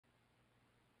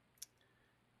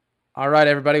All right,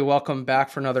 everybody, welcome back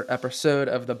for another episode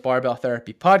of the Barbell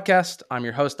Therapy Podcast. I'm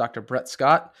your host, Dr. Brett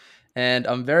Scott, and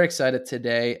I'm very excited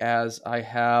today as I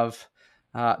have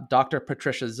Dr.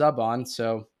 Patricia Zub on.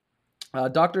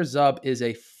 Dr. Zub is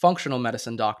a functional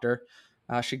medicine doctor.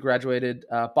 She graduated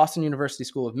Boston University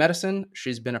School of Medicine.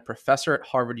 She's been a professor at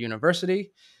Harvard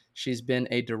University. She's been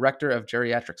a director of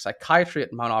geriatric psychiatry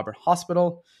at Mount Auburn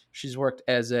Hospital. She's worked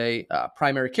as a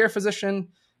primary care physician.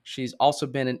 She's also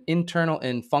been an internal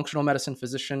and functional medicine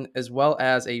physician, as well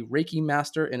as a Reiki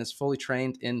Master, and is fully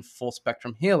trained in full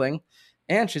spectrum healing.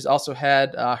 And she's also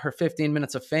had her 15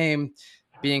 minutes of fame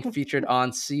being featured on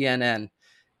CNN.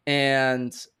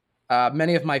 And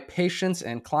many of my patients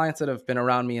and clients that have been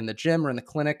around me in the gym or in the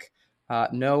clinic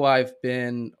know I've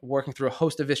been working through a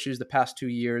host of issues the past 2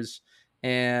 years.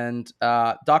 And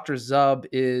Dr. Zub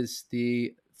is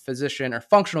the physician or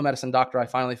functional medicine doctor I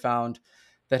finally found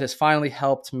that has finally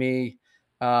helped me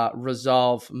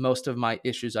resolve most of my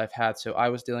issues I've had. So I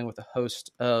was dealing with a host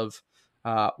of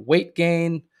weight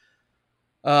gain,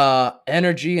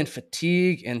 energy and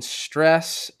fatigue and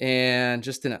stress, and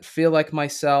just didn't feel like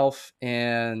myself.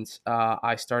 And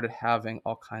I started having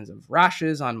all kinds of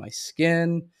rashes on my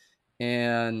skin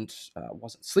and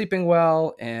wasn't sleeping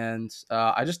well. And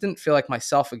I just didn't feel like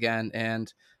myself again.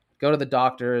 And go to the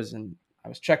doctors, and I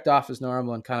was checked off as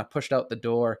normal and kind of pushed out the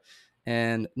door.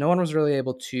 And no one was really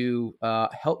able to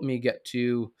help me get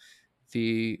to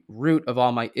the root of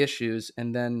all my issues.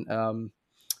 And then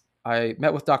I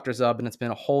met with Dr. Zub, and it's been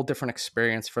a whole different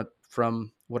experience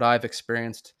from what I've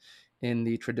experienced in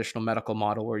the traditional medical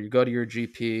model, where you go to your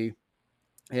GP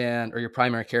or your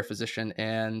primary care physician,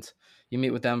 and you meet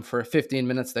with them for 15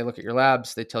 minutes. They look at your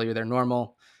labs, they tell you they're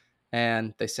normal,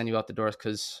 and they send you out the doors.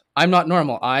 Because I'm not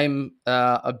normal. I'm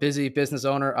a busy business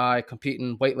owner. I compete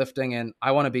in weightlifting, and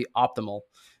I want to be optimal.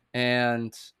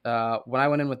 And when I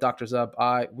went in with Dr. Zub,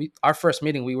 our first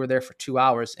meeting, we were there for 2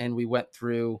 hours, and we went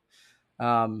through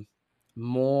um,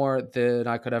 more than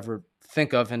I could ever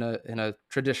think of in a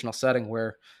traditional setting,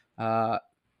 where uh,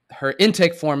 her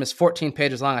intake form is 14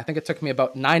 pages long. I think it took me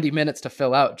about 90 minutes to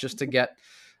fill out just to get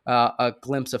a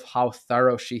glimpse of how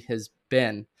thorough she has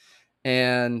been.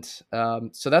 And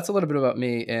so that's a little bit about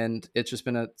me, and it's just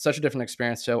been such a different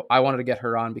experience. So I wanted to get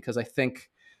her on because I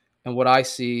think, and what I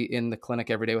see in the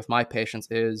clinic every day with my patients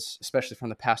is, especially from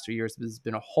the past 2 years, there's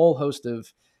been a whole host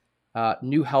of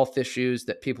new health issues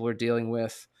that people are dealing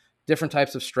with, different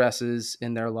types of stresses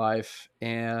in their life.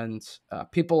 And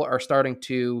people are starting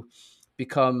to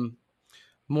become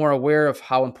more aware of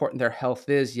how important their health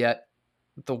is, yet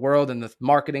the world and the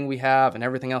marketing we have and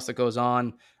everything else that goes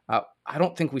on, I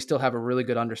don't think we still have a really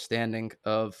good understanding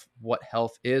of what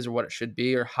health is or what it should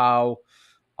be, or how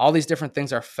all these different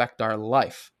things affect our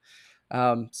life.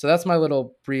 So that's my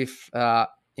little brief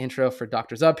intro for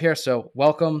Dr. Zub here. So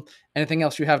welcome. Anything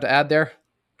else you have to add there?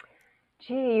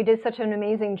 Gee, you did such an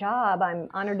amazing job. I'm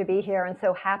honored to be here and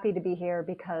so happy to be here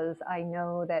because I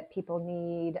know that people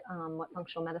need what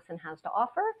functional medicine has to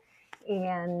offer.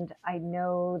 And I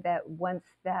know that once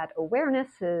that awareness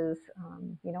is,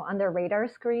 on their radar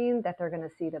screen, that they're going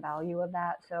to see the value of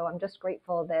that. So I'm just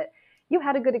grateful that you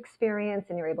had a good experience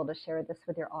and you're able to share this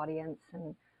with your audience.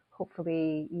 And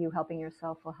hopefully you helping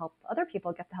yourself will help other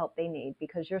people get the help they need,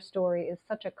 because your story is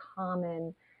such a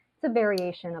common, it's a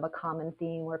variation of a common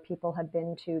theme where people have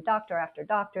been to doctor after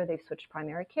doctor. They've switched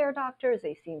primary care doctors.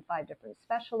 They've seen 5 different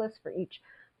specialists for each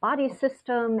body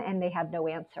system, and they have no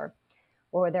answer.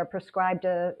 Or they're prescribed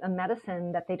a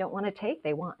medicine that they don't want to take.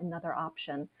 They want another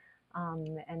option.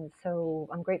 And so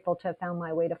I'm grateful to have found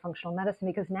my way to functional medicine,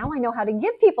 because now I know how to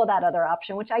give people that other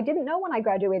option, which I didn't know when I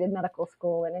graduated medical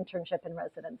school and internship and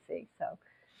residency. So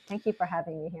thank you for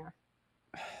having me here.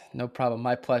 No problem.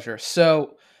 My pleasure.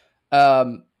 So,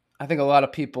 um, I think a lot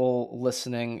of people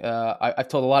listening, I've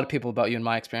told a lot of people about you and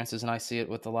my experiences, and I see it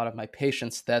with a lot of my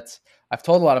patients. That I've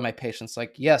told a lot of my patients,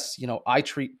 like, yes, I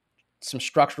treat some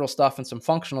structural stuff and some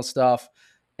functional stuff,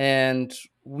 and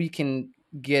we can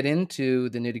get into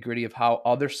the nitty gritty of how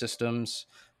other systems,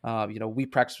 we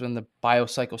practice in the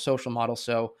biopsychosocial model.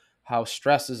 So how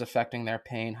stress is affecting their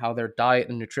pain, how their diet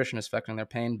and nutrition is affecting their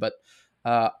pain. But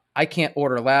I can't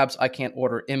order labs. I can't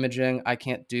order imaging. I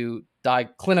can't do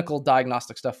clinical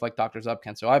diagnostic stuff like Dr. Zub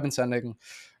can. So I've been sending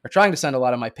or trying to send a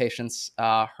lot of my patients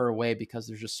her way, because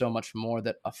there's just so much more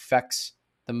that affects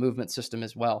the movement system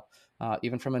as well,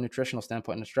 even from a nutritional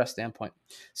standpoint and a stress standpoint.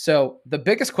 So the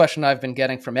biggest question I've been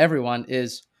getting from everyone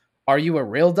is, are you a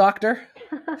real doctor?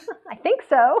 I think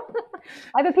so.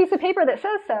 I have a piece of paper that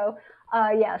says so.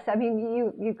 Yes, I mean,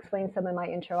 you explained some in my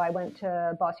intro. I went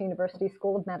to Boston University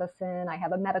School of Medicine. I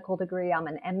have a medical degree. I'm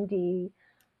an MD.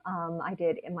 I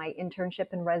did in my internship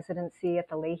and residency at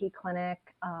the Leahy Clinic,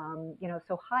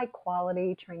 so high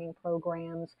quality training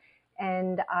programs.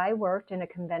 And I worked in a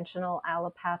conventional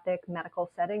allopathic medical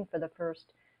setting for the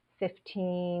first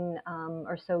 15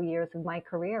 or so years of my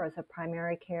career as a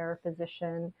primary care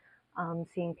physician,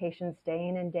 seeing patients day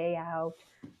in and day out.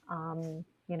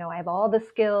 I have all the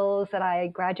skills that I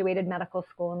graduated medical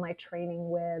school and my training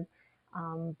with.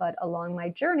 But along my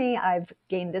journey, I've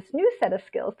gained this new set of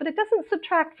skills, but it doesn't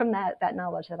subtract from that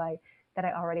knowledge that I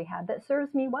already had. That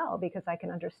serves me well because I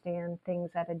can understand things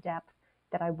at a depth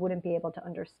that I wouldn't be able to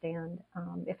understand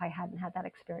if I hadn't had that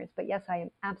experience. But yes, I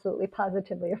am absolutely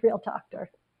positively a real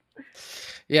doctor.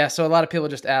 Yeah, so a lot of people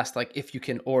just ask like if you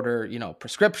can order,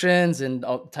 prescriptions and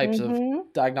all types of Mm-hmm.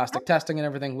 diagnostic testing and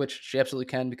everything, which she absolutely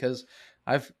can because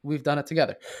we've done it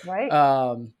together.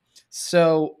 Right.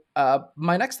 So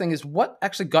my next thing is what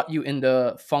actually got you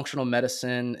into functional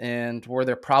medicine, and were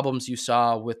there problems you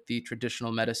saw with the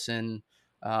traditional medicine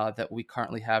that we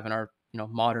currently have in our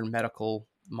modern medical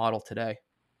model today?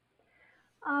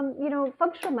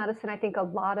 Functional medicine, I think a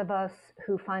lot of us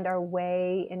who find our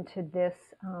way into this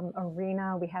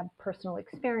arena, we have personal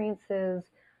experiences.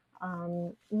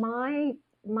 Mine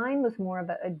was more of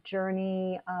a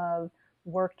journey of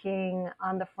working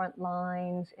on the front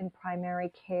lines in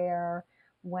primary care.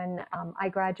 When I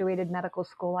graduated medical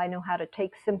school, I know how to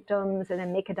take symptoms and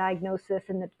then make a diagnosis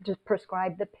and just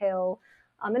prescribe the pill.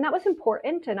 And that was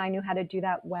important, and I knew how to do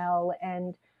that well.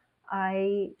 And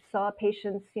I saw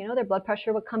patients, their blood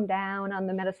pressure would come down on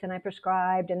the medicine I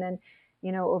prescribed. And then,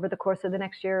 over the course of the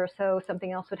next year or so,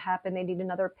 something else would happen. They need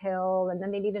another pill, and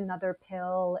then they need another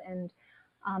pill. And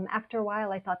after a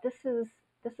while, I thought, this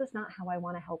is not how I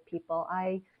want to help people.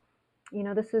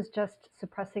 This is just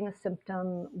suppressing a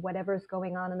symptom. Whatever's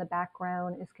going on in the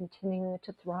background is continuing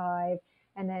to thrive.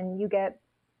 And then you get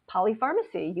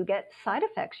polypharmacy, you get side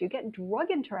effects, you get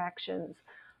drug interactions,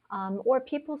 or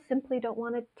people simply don't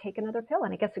want to take another pill,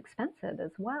 and it gets expensive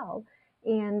as well.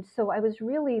 And so I was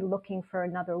really looking for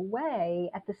another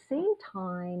way. At the same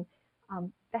time,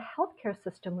 the healthcare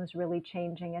system was really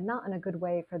changing, and not in a good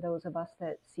way for those of us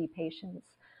that see patients.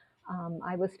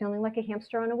 I was feeling like a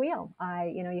hamster on a wheel.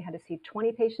 You had to see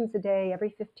 20 patients a day,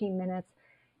 every 15 minutes.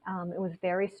 It was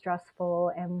very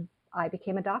stressful, and I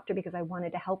became a doctor because I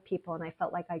wanted to help people, and I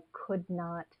felt like I could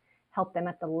not help them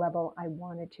at the level I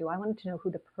wanted to. I wanted to know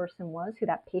who the person was, who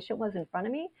that patient was in front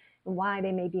of me, and why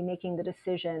they may be making the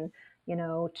decision,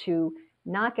 to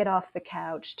not get off the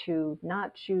couch, to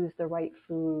not choose the right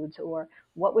foods, or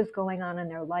what was going on in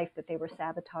their life that they were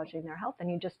sabotaging their health.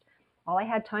 And all I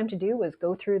had time to do was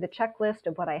go through the checklist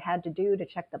of what I had to do to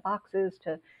check the boxes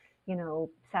to,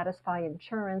 satisfy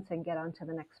insurance and get on to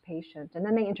the next patient. And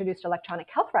then they introduced electronic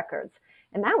health records.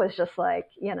 And that was just like,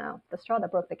 the straw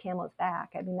that broke the camel's back.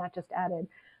 I mean, that just added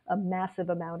a massive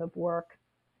amount of work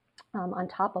on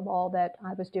top of all that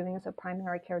I was doing as a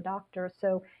primary care doctor.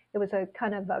 So it was a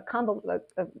kind of a combo,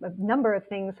 a number of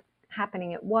things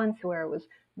happening at once where it was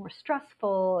more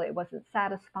stressful, it wasn't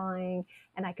satisfying,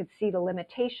 and I could see the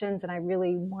limitations, and I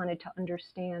really wanted to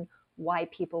understand why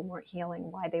people weren't healing,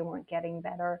 why they weren't getting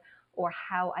better, or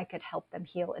how I could help them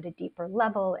heal at a deeper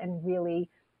level and really,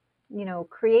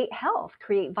 create health,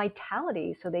 create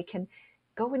vitality so they can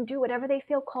go and do whatever they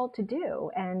feel called to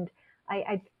do. And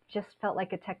I just felt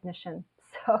like a technician.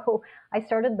 So I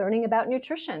started learning about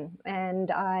nutrition,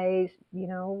 and I,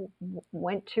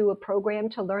 went to a program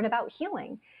to learn about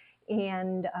healing.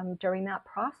 And during that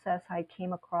process, I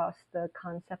came across the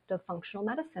concept of functional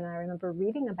medicine. I remember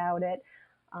reading about it.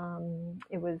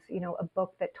 It was, a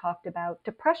book that talked about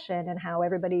depression and how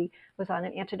everybody was on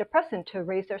an antidepressant to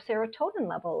raise their serotonin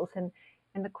levels. And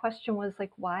the question was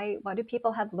like, why do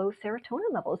people have low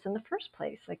serotonin levels in the first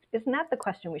place? Like, isn't that the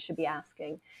question we should be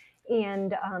asking?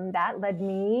 And that led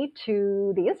me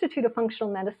to the Institute of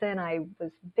Functional Medicine. I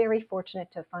was very fortunate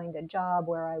to find a job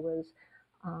where I was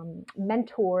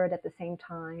mentored at the same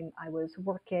time I was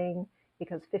working,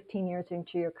 because 15 years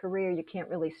into your career, you can't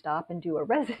really stop and do a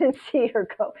residency or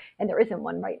go, and there isn't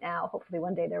one right now. Hopefully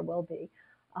one day there will be.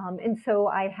 And so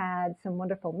I had some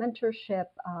wonderful mentorship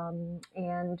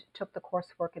and took the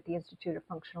coursework at the Institute of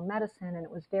Functional Medicine, and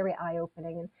it was very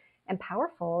eye-opening and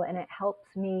powerful, and it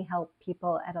helps me help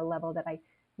people at a level that I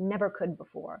never could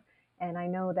before. And I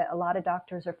know that a lot of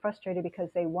doctors are frustrated because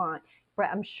they want, Brett,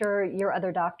 I'm sure your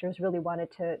other doctors really wanted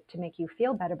to make you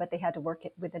feel better, but they had to work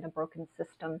it within a broken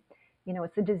system.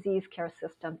 It's a disease care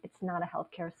system. It's not a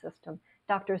healthcare system.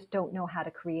 Doctors don't know how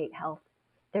to create health.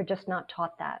 They're just not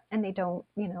taught that. And they don't,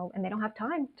 and they don't have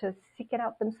time to seek it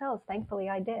out themselves. Thankfully,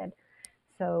 I did.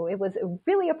 So it was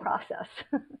really a process.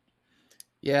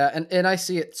 Yeah, and I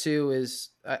see it too. Is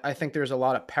I think there's a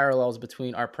lot of parallels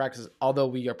between our practices, although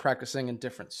we are practicing in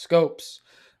different scopes.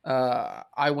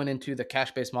 I went into the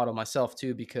cash based model myself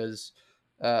too because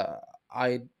uh,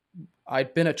 I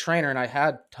I'd been a trainer and I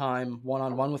had time one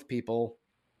on one with people,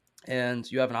 and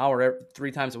you have an hour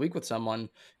 3 times a week with someone,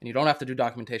 and you don't have to do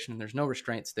documentation, and there's no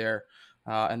restraints there.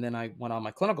 And then I went on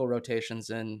my clinical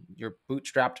rotations, and you're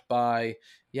bootstrapped by,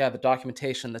 yeah, the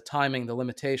documentation, the timing, the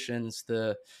limitations,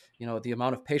 the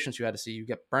amount of patients you had to see. You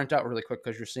get burnt out really quick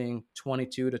because you're seeing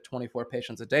 22 to 24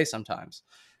 patients a day sometimes,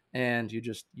 and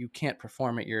you can't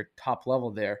perform at your top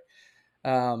level there.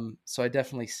 So I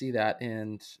definitely see that,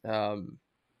 and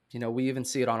we even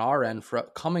see it on our end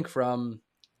coming from,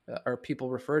 or people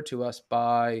referred to us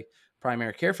by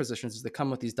primary care physicians as they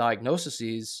come with these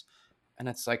diagnoses, and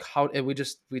it's like how and we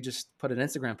just put an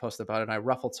Instagram post about it, and I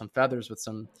ruffled some feathers with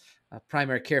some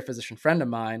primary care physician friend of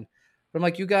mine, but I'm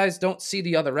like, you guys don't see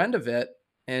the other end of it,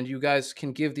 and you guys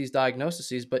can give these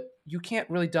diagnoses, but you can't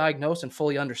really diagnose and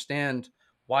fully understand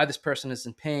why this person is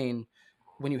in pain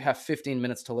when you have 15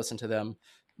 minutes to listen to them,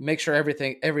 make sure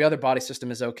every other body system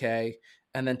is okay,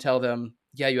 and then tell them,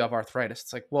 yeah, you have arthritis.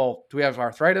 It's like, well, do we have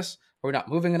arthritis? Are we not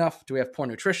moving enough? Do we have poor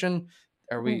nutrition?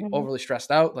 Are we Hmm. overly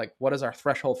stressed out? Like, what does our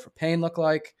threshold for pain look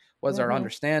like? What is our Hmm.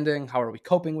 understanding? How are we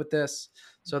coping with this?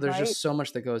 So there's Right. just so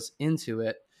much that goes into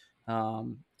it.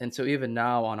 And so even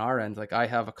now on our end, like I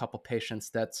have a couple patients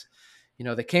that's,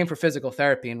 they came for physical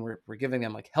therapy, and we're giving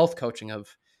them like health coaching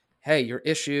of, hey, your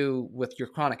issue with your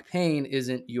chronic pain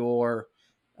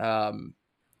um,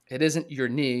 isn't your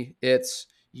knee. It's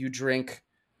you drink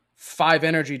 5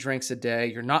 energy drinks a day.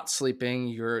 You're not sleeping.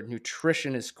 Your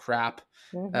nutrition is crap.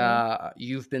 Hmm.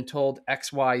 You've been told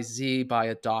XYZ by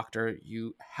a doctor.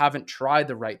 You haven't tried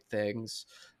the right things.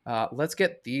 Let's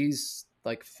get these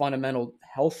like fundamental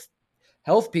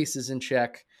health pieces in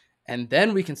check, and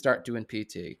then we can start doing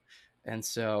PT. And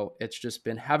so it's just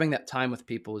been having that time with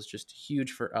people is just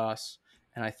huge for us.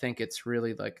 And I think it's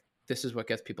really like this is what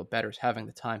gets people better, is having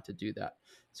the time to do that.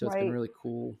 So it's been Right. really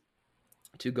cool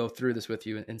to go through this with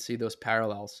you and see those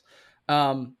parallels.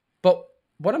 But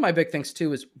one of my big things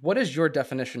too is, what is your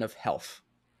definition of health?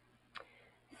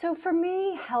 So for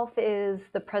me, health is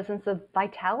the presence of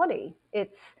vitality.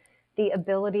 It's the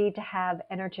ability to have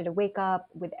energy to wake up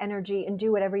with energy and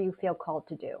do whatever you feel called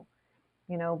to do.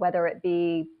 Whether it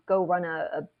be go run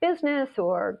a business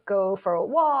or go for a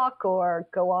walk or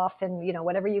go off and,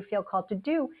 whatever you feel called to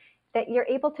do, that you're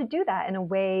able to do that in a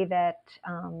way that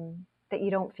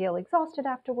you don't feel exhausted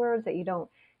afterwards, that you don't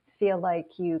feel like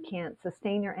you can't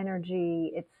sustain your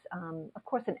energy. It's, of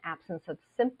course, an absence of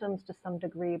symptoms to some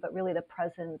degree, but really the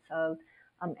presence of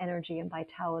energy and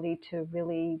vitality to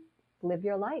really live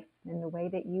your life in the way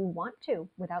that you want to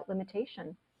without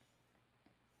limitation.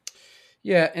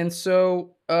 Yeah, and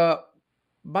so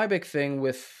my big thing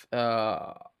with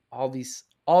all these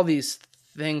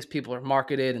things people are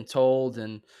marketed and told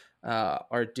and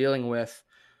are dealing with.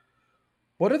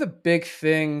 What are the big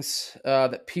things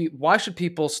why should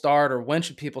people start, or when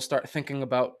should people start thinking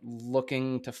about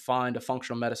looking to find a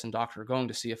functional medicine doctor, or going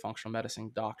to see a functional medicine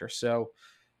doctor? So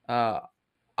uh,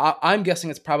 I'm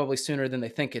guessing it's probably sooner than they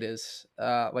think it is.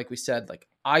 Like we said, like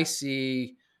I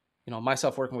see,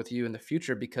 myself working with you in the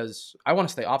future because I want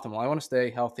to stay optimal. I want to stay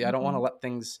healthy. I don't want to Hmm. let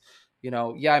things,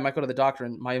 yeah, I might go to the doctor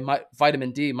and my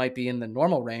vitamin D might be in the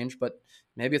normal range, but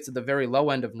maybe it's at the very low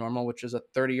end of normal, which is a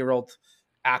 30-year-old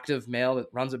active male that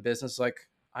runs a business. Like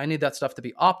I need that stuff to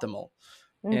be optimal.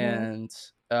 Hmm. And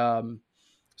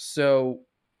so,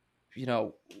 you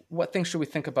know, what things should we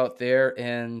think about there?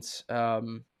 And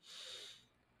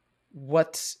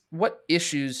what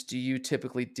issues do you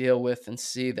typically deal with and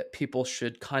see that people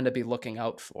should kind of be looking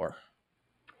out for?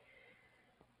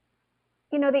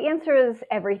 The answer is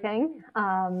everything.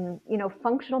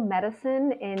 Functional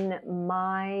medicine, in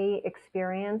my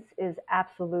experience, is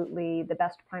absolutely the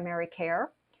best primary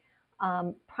care.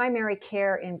 Primary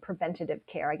care in preventative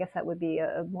care, I guess that would be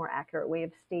a more accurate way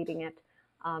of stating it.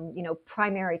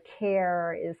 Primary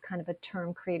care is kind of a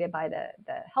term created by the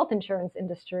health insurance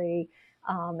industry,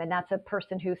 and that's a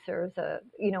person who serves a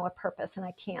purpose. And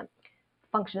I can't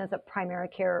function as a primary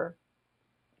care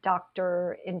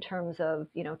doctor in terms of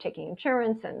taking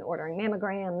insurance and ordering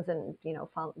mammograms and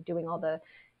doing all the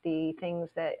things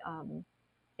that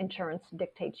insurance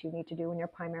dictates you need to do in your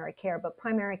primary care. But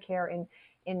primary care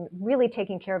in really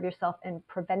taking care of yourself and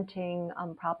preventing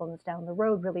problems down the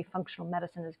road, really functional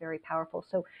medicine is very powerful.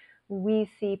 So we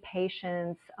see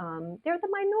patients, they're the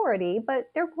minority, but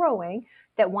they're growing,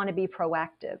 that want to be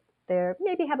proactive. They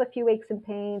maybe have a few aches and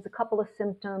pains, a couple of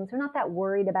symptoms. They're not that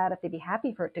worried about it. They'd be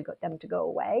happy for them to go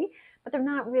away, but they're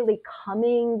not really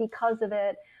coming because of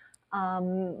it.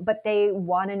 But they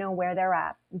want to know where they're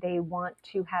at. They want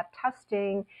to have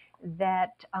testing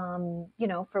that,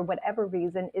 for whatever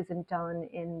reason, isn't done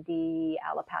in the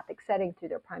allopathic setting through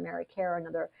their primary care,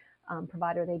 another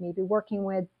provider they may be working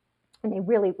with. And they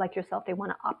really, like yourself, they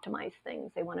want to optimize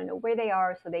things. They want to know where they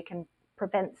are so they can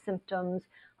prevent symptoms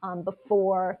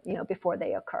before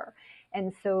they occur.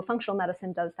 And so functional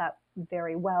medicine does that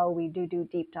very well. We do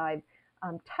deep dive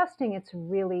testing. It's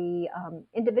really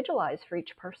individualized for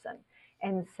each person.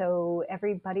 And so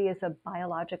everybody is a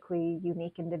biologically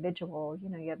unique individual.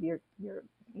 You have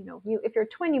if you're a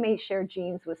twin, you may share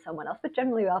genes with someone else, but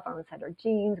generally we have our own set of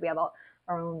genes. We have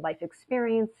our own life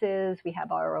experiences. We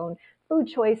have our own food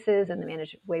choices and the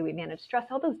way we manage stress.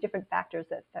 All those different factors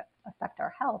that affect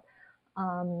our health,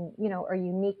 are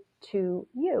unique to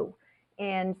you.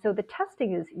 And so the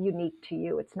testing is unique to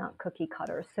you. It's not cookie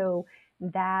cutter. So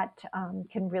that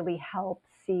can really help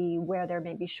see where there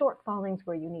may be shortfallings,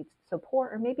 where you need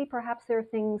support, or maybe perhaps there are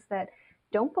things that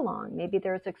don't belong. Maybe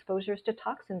there's exposures to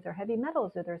toxins or heavy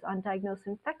metals, or there's undiagnosed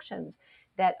infections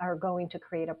that are going to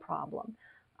create a problem.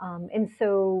 And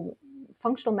so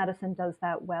functional medicine does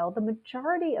that well. The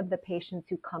majority of the patients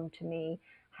who come to me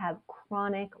have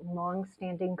chronic,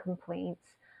 long-standing complaints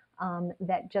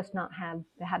that just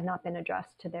have not been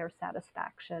addressed to their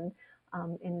satisfaction.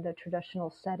 In the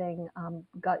traditional setting,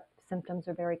 gut symptoms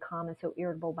are very common, so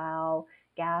irritable bowel,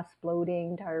 gas,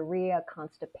 bloating, diarrhea,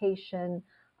 constipation,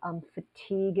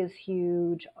 fatigue is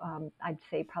huge. I'd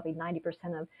say probably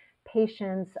 90% of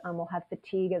patients will have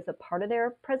fatigue as a part of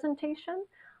their presentation.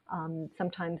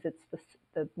 Sometimes it's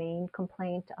the main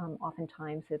complaint.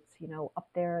 Oftentimes it's up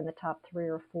there in the top 3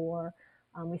 or 4.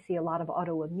 We see a lot of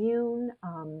autoimmune.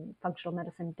 Functional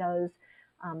medicine does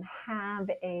have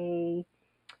a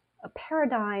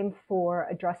paradigm for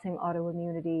addressing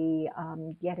autoimmunity,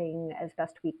 getting as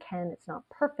best we can. It's not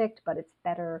perfect, but it's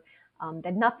better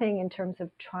than nothing in terms of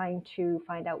trying to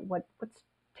find out what's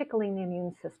tickling the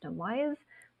immune system. Why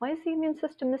is the immune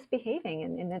system misbehaving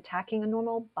and attacking a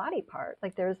normal body part?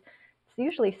 Like there's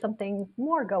usually something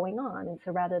more going on. And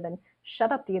so rather than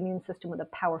shut up the immune system with a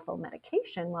powerful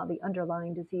medication while the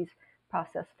underlying disease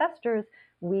process festers,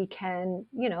 we can,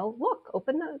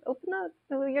 open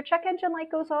your check engine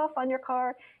light goes off on your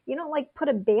car. You don't like put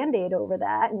a Band-Aid over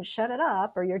that and shut it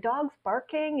up, or your dog's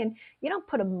barking and you don't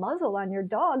put a muzzle on your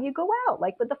dog. You go out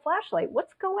like with the flashlight.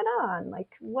 What's going on? Like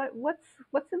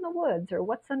what's in the woods, or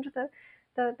what's under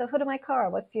the hood of my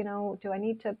car? Do I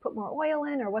need to put more oil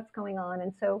in, or what's going on?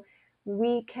 And so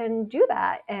we can do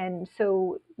that. And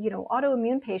so,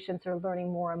 autoimmune patients are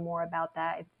learning more and more about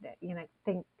that. I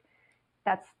think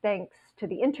that's thanks to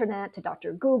the internet, to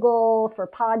Dr. Google, for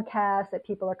podcasts that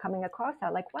people are coming across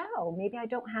that, like, wow, maybe I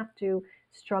don't have to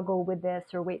struggle with this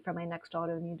or wait for my next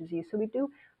autoimmune disease. So we do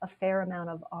a fair amount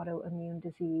of autoimmune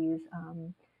disease,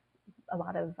 a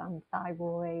lot of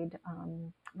thyroid.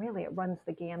 Really, it runs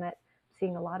the gamut.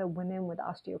 Seeing a lot of women with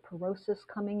osteoporosis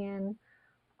coming in.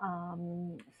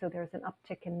 So there's an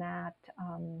uptick in that.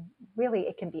 Really,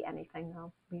 it can be anything,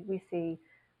 though. We see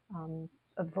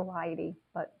a variety,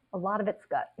 but a lot of it's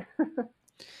gut.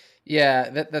 Yeah,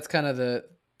 that's kind of the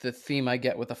theme I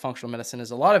get with the functional medicine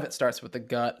is a lot of it starts with the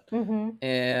gut. Mm-hmm.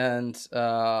 And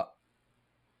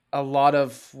a lot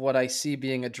of what I see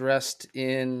being addressed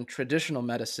in traditional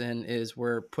medicine is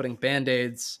we're putting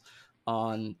Band-Aids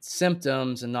on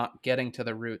symptoms and not getting to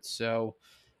the root. So,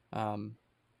 I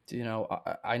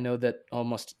know that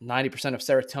almost 90% of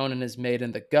serotonin is made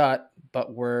in the gut,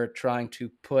 but we're trying to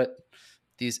put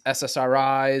these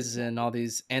SSRIs and all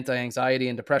these anti-anxiety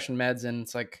and depression meds. And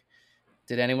it's like,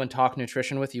 did anyone talk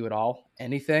nutrition with you at all?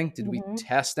 Anything? Did we Mm-hmm.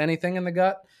 test anything in the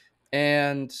gut?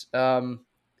 And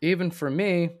even for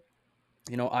me,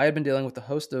 I had been dealing with a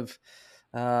host of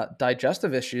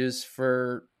digestive issues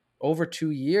for over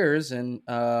 2 years, and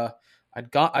I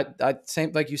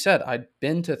same like you said, I'd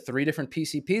been to 3 different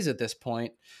PCPs at this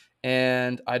point,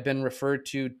 and I'd been referred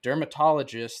to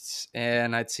dermatologists,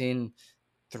 and I'd seen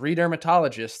 3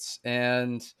 dermatologists,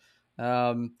 and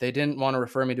they didn't want to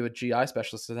refer me to a GI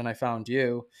specialist. So then I found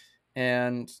you,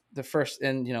 and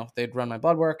they'd run my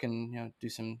blood work and do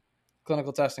some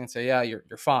clinical testing and say, yeah, you're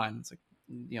fine. It's like,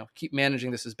 keep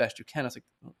managing this as best you can. It's like,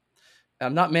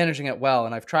 I'm not managing it well,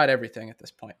 and I've tried everything at this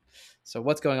point. So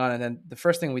what's going on? And then the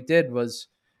first thing we did was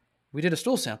we did a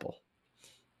stool sample,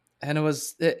 and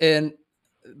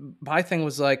my thing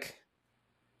was like,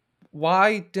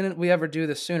 why didn't we ever do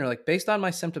this sooner? Like, based on my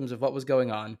symptoms of what was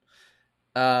going on,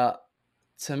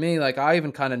 to me, like, I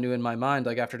even kind of knew in my mind,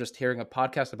 like, after just hearing a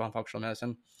podcast about functional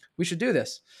medicine, we should do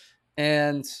this.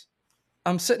 And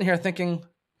I'm sitting here thinking,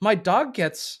 my dog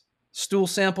gets stool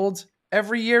sampled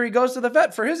every year he goes to the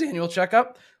vet for his annual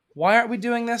checkup. why aren't we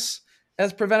doing this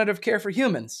as preventative care for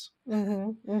humans?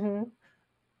 Mm-hmm.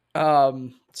 Mm-hmm.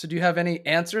 So do you have any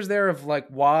answers there of like,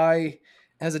 why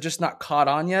has it just not caught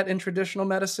on yet in traditional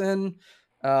medicine?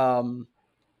 Um,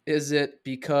 is it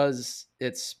because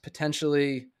it's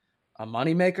potentially a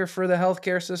moneymaker for the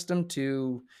healthcare system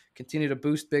to continue to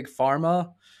boost big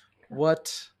pharma?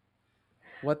 What,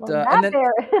 Well, and that then,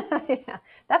 there, yeah,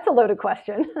 that's a loaded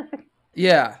question.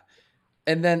 yeah.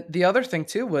 And then the other thing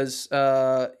too was,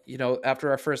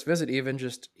 after our first visit, even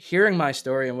just hearing my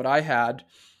story and what I had,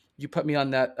 you put me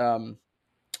on that,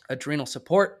 adrenal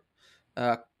support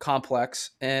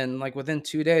complex, and like within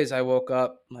 2 days I woke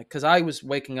up, like, because I was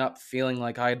waking up feeling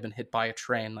like I had been hit by a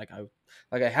train, like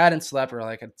I hadn't slept, or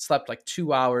like I'd slept like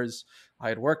 2 hours. I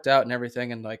had worked out and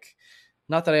everything, and like,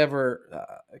 not that I ever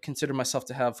considered myself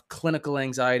to have clinical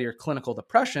anxiety or clinical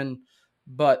depression,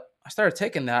 but I started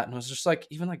taking that, and it was just like,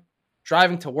 even like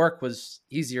driving to work was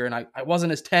easier, and I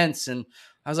wasn't as tense, and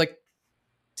I was like,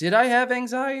 did I have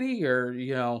anxiety,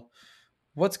 or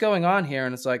what's going on here?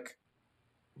 And it's like,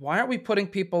 why aren't we putting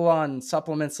people on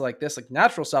supplements like this, like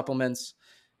natural supplements,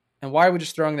 and why are we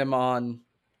just throwing them on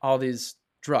all these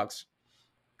drugs?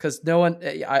 Because no one,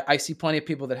 I see plenty of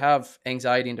people that have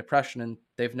anxiety and depression, and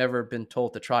they've never been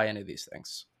told to try any of these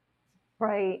things.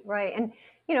 Right, right. And,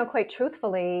 quite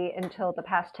truthfully, until the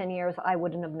past 10 years, I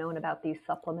wouldn't have known about these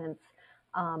supplements.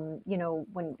 When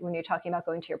you're talking about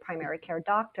going to your primary care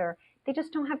doctor, they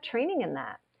just don't have training in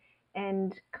that.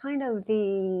 And kind of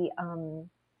the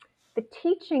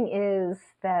teaching is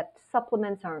that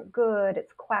supplements aren't good,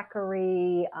 it's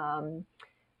quackery.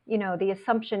 The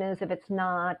assumption is if it's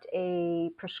not a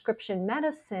prescription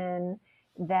medicine,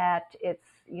 that it's,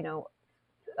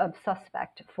 a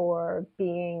suspect for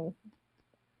being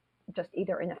just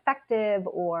either ineffective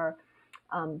or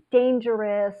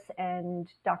dangerous. And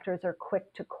doctors are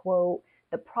quick to quote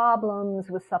the problems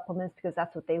with supplements because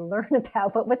that's what they learn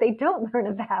about. But what they don't learn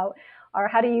about are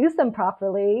how to use them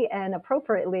properly and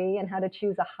appropriately, and how to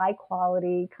choose a high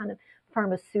quality kind of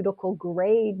pharmaceutical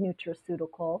grade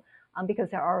nutraceutical, because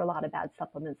there are a lot of bad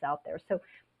supplements out there. So,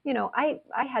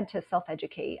 I had to self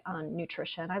educate on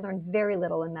nutrition. I learned very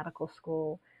little in medical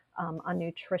school on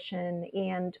nutrition,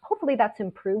 and hopefully that's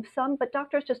improved some, but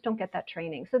doctors just don't get that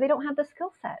training, so they don't have the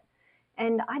skill set.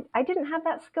 And I didn't have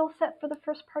that skill set for the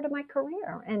first part of my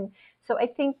career. And so I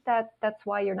think that that's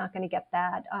why you're not going to get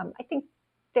that. I think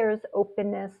there's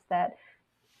openness that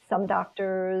some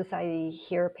doctors, I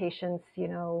hear patients,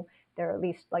 they're at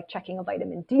least like checking a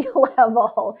vitamin D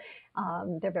level.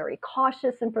 They're very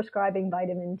cautious in prescribing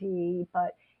vitamin D,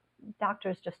 but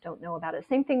doctors just don't know about it.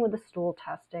 Same thing with the stool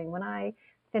testing. When I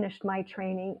finished my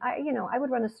training, I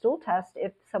would run a stool test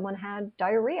if someone had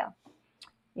diarrhea.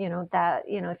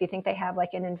 If you think they have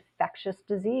like an infectious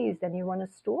disease, then you run a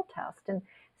stool test. And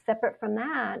separate from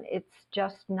that, it's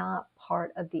just not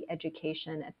part of the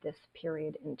education at this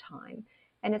period in time.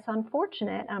 And it's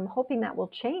unfortunate. I'm hoping that will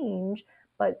change,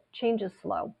 but change is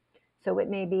slow. So it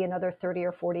may be another 30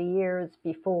 or 40 years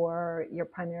before your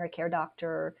primary care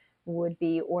doctor would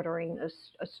be ordering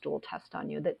a stool test on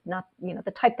you. That not,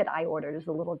 the type that I ordered is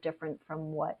a little different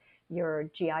from what your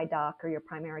GI doc or your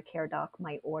primary care doc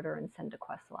might order and send to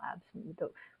Quest Labs.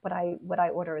 What I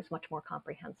order is much more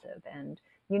comprehensive, and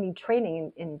you need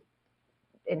training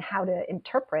in how to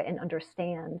interpret and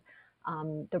understand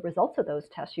the results of those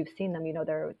tests. You've seen them,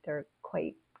 they're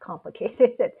quite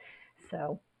complicated.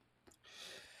 So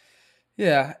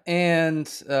Yeah, and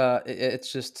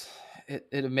it's just,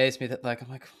 it amazed me that, like, I'm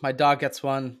like, my dog gets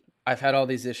one. I've had all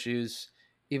these issues,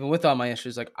 even with all my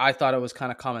issues. Like, I thought it was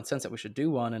kind of common sense that we should do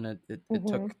one, and it mm-hmm.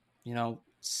 took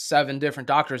 7 different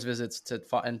doctor's visits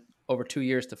and over 2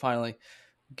 years to finally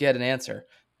get an answer.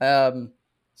 Um,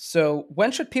 so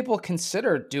when should people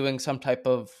consider doing some type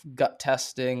of gut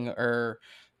testing, or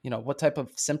what type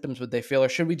of symptoms would they feel, or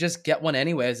should we just get one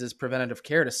anyways as preventative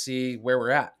care to see where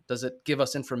we're at? Does it give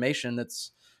us information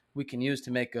that's we can use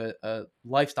to make a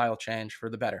lifestyle change for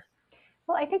the better?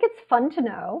 Well, I think it's fun to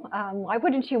know. Why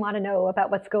wouldn't you want to know about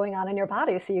what's going on in your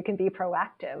body so you can be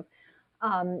proactive?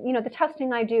 The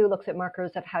testing I do looks at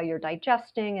markers of how you're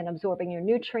digesting and absorbing your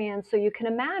nutrients. So you can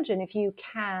imagine if you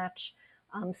catch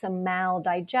some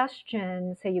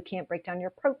maldigestion, say you can't break down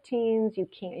your proteins,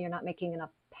 you're not making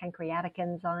enough pancreatic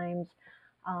enzymes,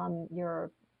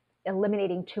 you're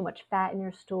eliminating too much fat in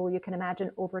your stool. You can imagine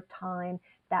over time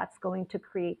that's going to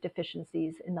create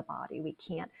deficiencies in the body. We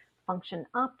can't function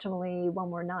optimally when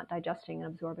we're not digesting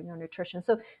and absorbing our nutrition.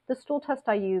 So the stool test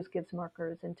I use gives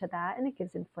markers into that, and it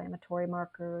gives inflammatory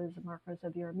markers, markers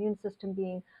of your immune system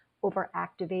being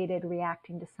overactivated,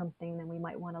 reacting to something. Then we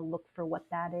might want to look for what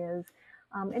that is.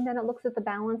 And then it looks at the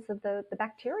balance of the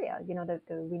bacteria.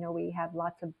 We know we have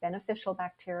lots of beneficial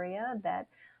bacteria that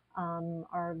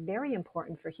are very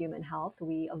important for human health.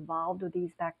 We evolved with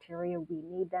these bacteria. We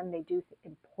need them. They do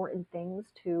important things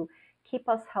to keep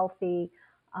us healthy.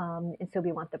 And so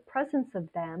we want the presence of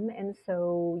them. And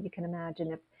so you can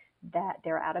imagine if that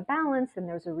they're out of balance and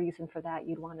there's a reason for that,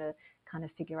 you'd want to kind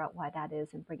of figure out why that is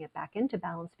and bring it back into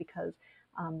balance, because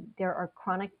there are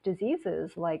chronic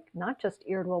diseases like not just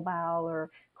irritable bowel or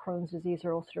Crohn's disease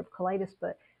or ulcerative colitis,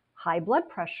 but high blood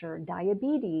pressure,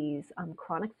 diabetes,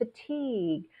 chronic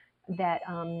fatigue that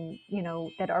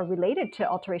are related to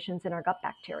alterations in our gut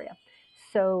bacteria.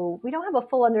 So we don't have a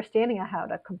full understanding of how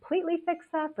to completely fix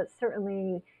that, but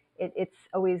certainly it's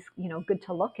always good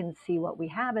to look and see what we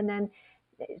have. And then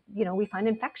we find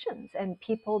infections, and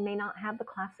people may not have the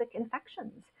classic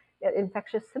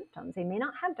infectious symptoms. They may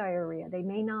not have diarrhea. They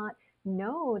may not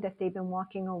know that they've been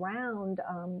walking around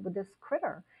with this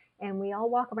critter. And we all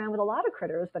walk around with a lot of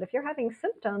critters, but if you're having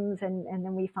symptoms and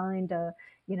then we find a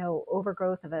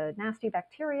overgrowth of a nasty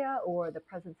bacteria or the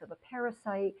presence of a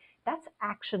parasite, that's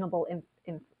actionable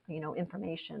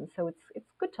information. So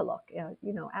it's good to look.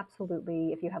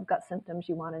 Absolutely. If you have gut symptoms,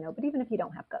 you want to know. But even if you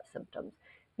don't have gut symptoms,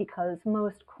 because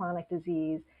most chronic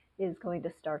disease is going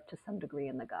to start to some degree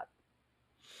in the gut.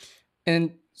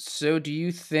 And so, do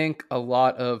you think a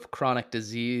lot of chronic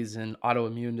disease and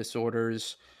autoimmune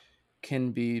disorders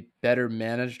can be better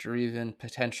managed or even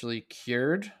potentially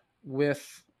cured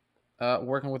with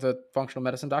working with a functional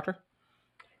medicine doctor?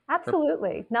 Or,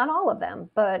 Absolutely. Not all of them,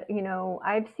 but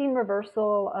I've seen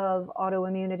reversal of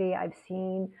autoimmunity. I've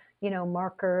seen,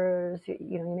 markers.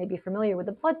 You may be familiar with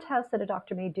the blood tests that a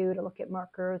doctor may do to look at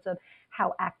markers of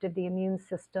how active the immune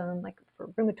system, like for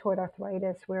rheumatoid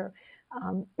arthritis, where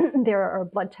there are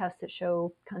blood tests that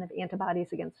show kind of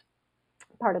antibodies against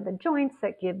part of the joints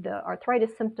that give the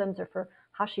arthritis symptoms, or for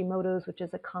Hashimoto's, which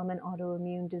is a common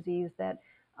autoimmune disease that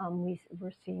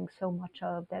we're seeing so much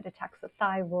of that attacks the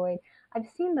thyroid. I've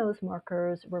seen those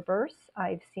markers reverse.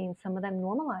 I've seen some of them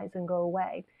normalize and go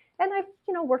away. And I've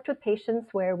worked with patients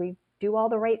where we do all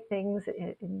the right things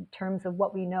in terms of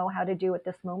what we know how to do at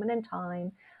this moment in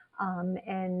time.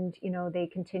 And they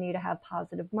continue to have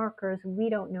positive markers. We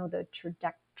don't know the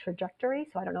trajectory,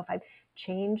 so I don't know if I've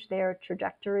changed their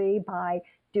trajectory by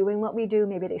doing what we do.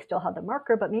 Maybe they still have the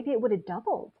marker, but maybe it would have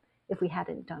doubled if we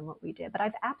hadn't done what we did. But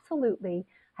I've absolutely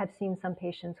have seen some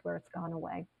patients where it's gone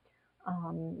away.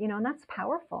 And that's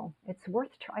powerful. It's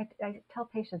worth try. I tell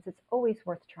patients it's always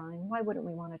worth trying. Why wouldn't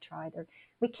we want to try?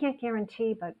 We can't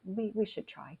guarantee, but we should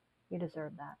try. You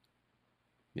deserve that.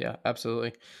 yeah,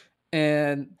 absolutely.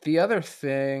 And the other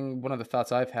thing, one of the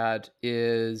thoughts I've had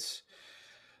is,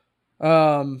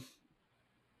 um,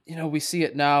 we see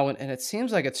it now, and it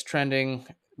seems like it's trending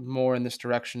more in this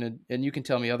direction. And you can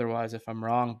tell me otherwise if I'm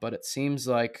wrong, but it seems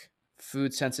like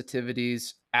food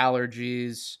sensitivities,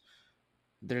 allergies,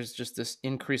 there's just this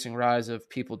increasing rise of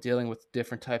people dealing with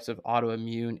different types of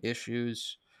autoimmune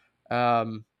issues.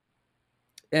 Um,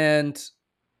 and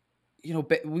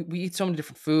we eat so many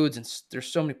different foods, and there's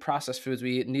so many processed foods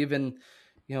we eat, and even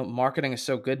marketing is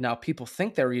so good now. People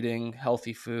think they're eating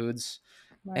healthy foods,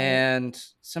 Right. and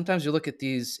sometimes you look at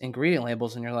these ingredient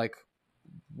labels and you're like,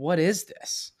 what is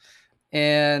this?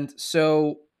 And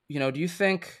so, do you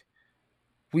think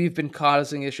we've been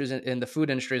causing issues in the food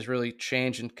industry has really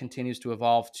changed and continues to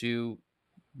evolve to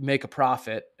make a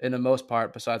profit in the most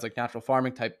part, besides like natural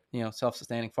farming type,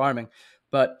 self-sustaining farming.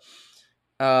 But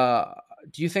uh,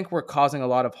 do you think we're causing a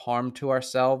lot of harm to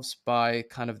ourselves by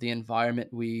kind of the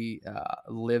environment we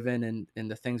live in, and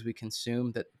the things we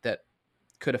consume that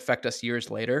could affect us years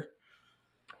later?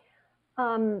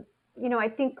 Um, I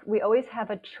think we always have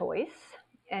a choice,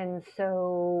 and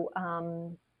so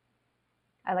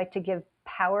I like to give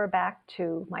power back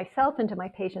to myself and to my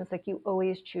patients. Like, you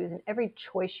always choose, and every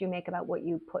choice you make about what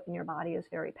you put in your body is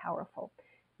very powerful.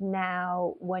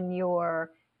 Now, when you're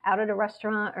out at a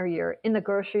restaurant or you're in the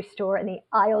grocery store and the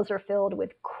aisles are filled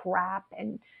with crap,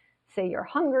 and say you're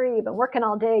hungry, you've been working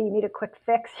all day, you need a quick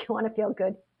fix, you want to feel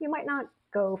good, you might not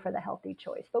go for the healthy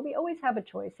choice. But we always have a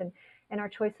choice, and our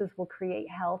choices will create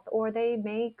health, or they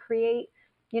may create,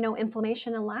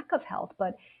 inflammation and lack of health.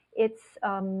 But it's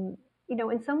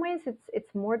in some ways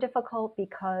it's more difficult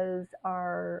because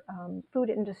our food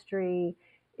industry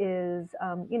is,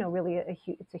 really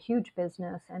it's a huge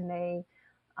business, and they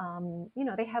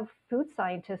have food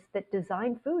scientists that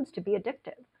design foods to be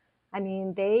addictive. I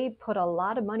mean, they put a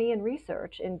lot of money and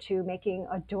research into making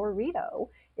a Dorito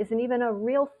isn't even a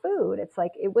real food. It's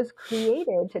like it was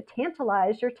created to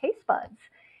tantalize your taste buds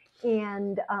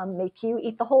and make you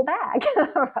eat the whole bag,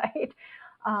 right?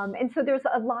 And so there's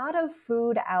a lot of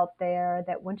food out there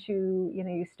that once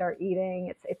you start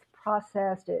eating, it's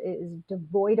processed, it is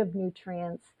devoid of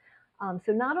nutrients.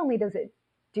 So not only does it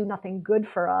do nothing good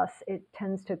for us, it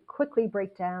tends to quickly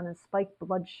break down and spike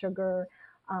blood sugar,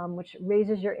 which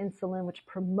raises your insulin, which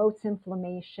promotes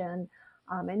inflammation.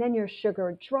 And then your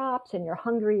sugar drops and you're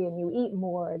hungry and you eat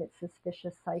more, and it's this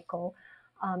vicious cycle.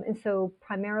 And so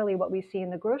primarily what we see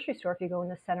in the grocery store, if you go in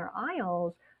the center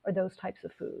aisles, are those types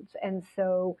of foods. And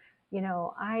so,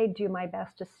 I do my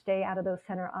best to stay out of those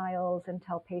center aisles and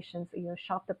tell patients,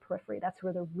 shop the periphery. That's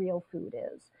where the real food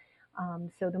is.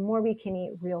 So the more we can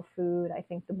eat real food, I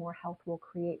think the more health we'll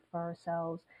create for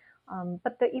ourselves.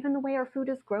 But even the way our food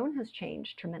is grown has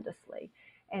changed tremendously.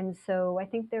 And so I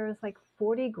think there's like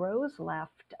 40 grows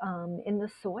left in the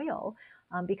soil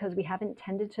because we haven't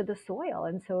tended to the soil.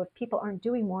 And so if people aren't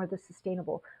doing more of the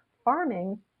sustainable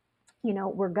farming,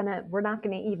 we're not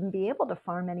gonna even be able to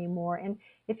farm anymore. And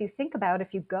if you think about,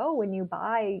 if you go and you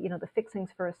buy, the fixings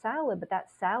for a salad, but that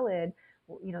salad,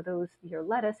 those your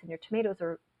lettuce and your tomatoes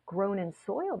are grown in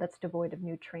soil that's devoid of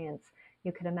nutrients.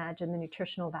 You can imagine the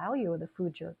nutritional value of the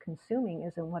food you're consuming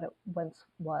isn't what it once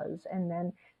was. And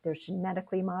then there's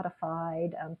genetically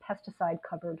modified, pesticide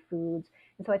covered foods.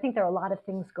 And so I think there are a lot of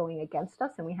things going against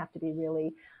us, and we have to be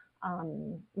really,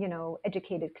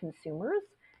 educated consumers,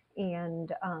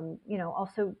 and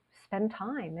also spend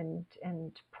time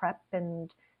and prep, and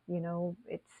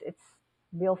it's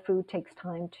real food takes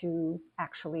time to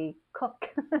actually cook.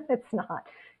 It's not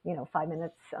 5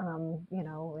 minutes, and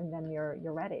then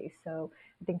you're ready. So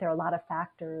I think there are a lot of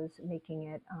factors making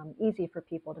it easy for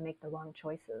people to make the wrong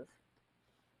choices.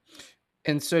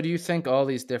 And so do you think all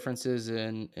these differences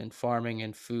in farming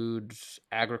and food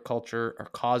agriculture are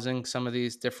causing some of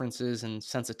these differences and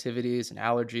sensitivities and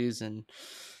allergies and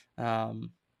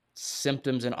um,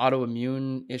 symptoms and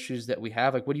autoimmune issues that we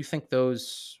have? Like, what do you think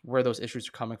where those issues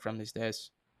are coming from these days?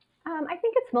 I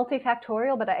think it's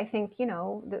multifactorial, but I think,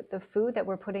 the food that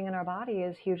we're putting in our body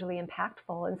is hugely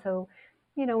impactful. And so,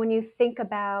 when you think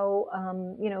about,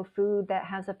 food that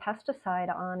has a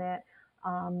pesticide on it,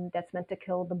 that's meant to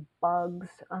kill the bugs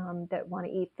that want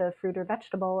to eat the fruit or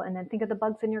vegetable, and then think of the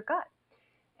bugs in your gut.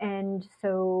 And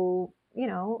so,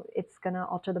 it's going to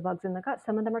alter the bugs in the gut.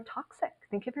 Some of them are toxic.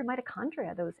 Think of your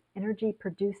mitochondria, those energy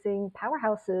producing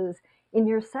powerhouses in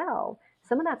your cell.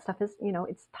 Some of that stuff is,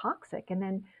 it's toxic. And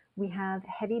then we have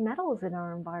heavy metals in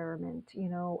our environment,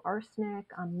 arsenic,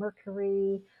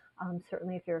 mercury.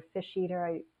 Certainly, if you're a fish eater,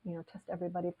 I, test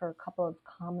everybody for a couple of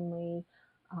commonly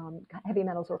heavy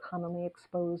metals we're commonly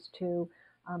exposed to.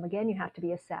 Again, you have to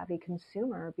be a savvy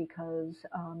consumer because,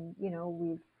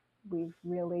 we've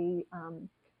really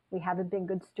we haven't been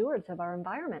good stewards of our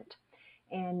environment,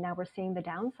 and now we're seeing the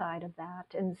downside of that.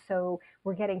 And so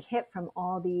we're getting hit from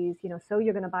all these, so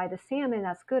you're going to buy the salmon,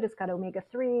 that's good, it's got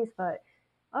omega-3s, but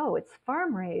oh, it's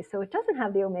farm raised, so it doesn't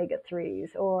have the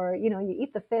omega-3s. Or you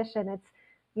eat the fish and it's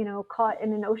caught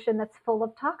in an ocean that's full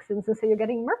of toxins, and so you're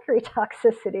getting mercury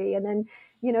toxicity. And then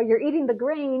you're eating the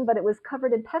grain, but it was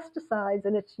covered in pesticides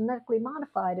and it's genetically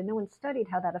modified, and no one studied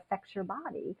how that affects your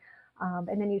body.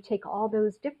 And then you take all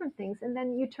those different things and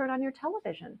then you turn on your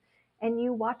television and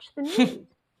you watch the news.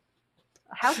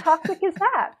 How toxic is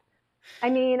that?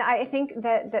 I mean, I think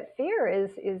that fear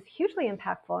is hugely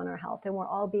impactful on our health, and we're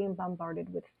all being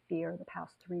bombarded with fear the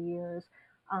past 3 years,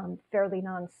 fairly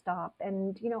nonstop.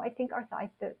 And I think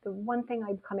the one thing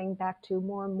I'm coming back to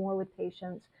more and more with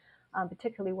patients,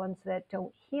 particularly ones that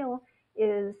don't heal,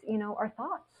 is our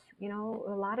thoughts. A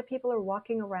lot of people are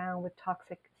walking around with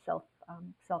toxic self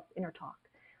inner talk,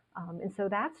 and so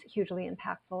that's hugely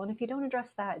impactful. And if you don't address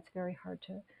that, it's very hard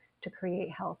to create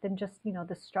health. And just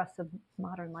the stress of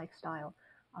modern lifestyle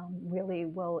really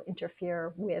will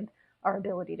interfere with our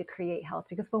ability to create health,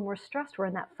 because when we're stressed, we're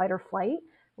in that fight or flight,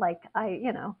 like I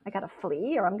gotta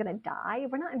flee or I'm gonna die.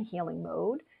 We're not in healing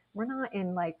mode. We're not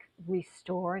in like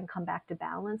restore and come back to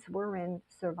balance. We're in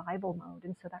survival mode.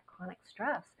 And so that chronic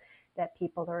stress that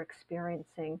people are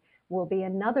experiencing will be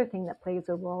another thing that plays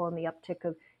a role in the uptick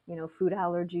of food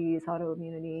allergies,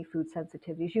 autoimmunity, food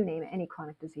sensitivities, you name it. Any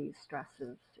chronic disease, stress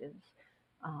is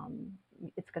um,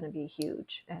 it's going to be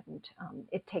huge, and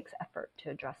it takes effort to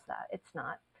address that. It's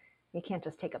not, you can't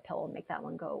just take a pill and make that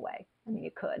one go away. I mean,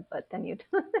 you could, but then you'd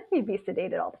you'd be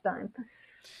sedated all the time.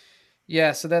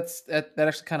 Yeah, so that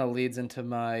actually kind of leads into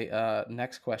my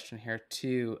next question here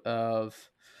too of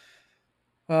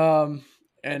um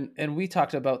and we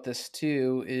talked about this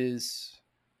too is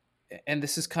and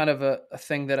this is kind of a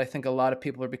thing that I think a lot of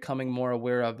people are becoming more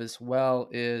aware of as well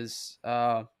is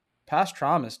past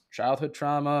traumas, childhood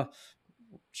trauma,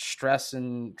 stress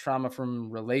and trauma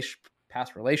from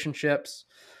past relationships.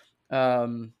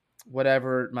 um,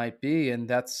 whatever it might be. And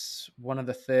that's one of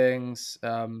the things,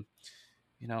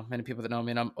 many people that know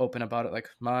me, and I'm open about it. Like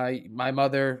my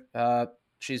mother,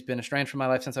 she's been estranged from my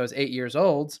life since I was 8 years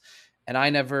old, and I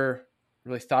never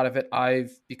really thought of it.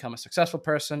 I've become a successful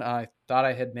person. I thought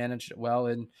I had managed it well,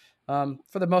 and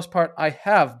for the most part, I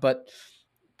have. But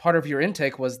part of your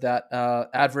intake was that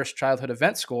adverse childhood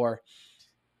event score,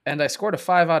 and I scored a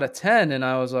 5 out of 10, and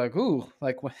I was like, ooh,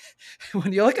 like when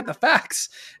you look at the facts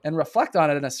and reflect on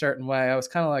it in a certain way, I was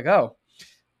kind of like, oh,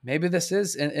 maybe this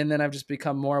is, and then I've just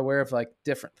become more aware of like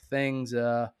different things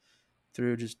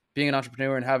through just being an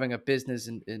entrepreneur and having a business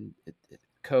and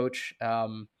coach,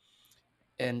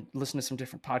 and listen to some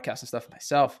different podcasts and stuff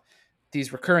myself.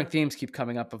 These recurring themes keep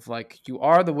coming up of like, you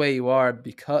are the way you are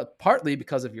because partly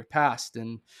because of your past,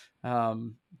 and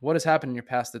what has happened in your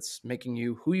past that's making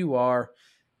you who you are,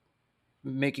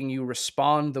 making you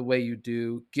respond the way you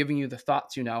do, giving you the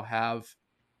thoughts you now have.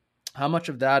 How much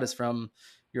of that is from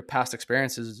your past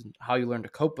experiences and how you learn to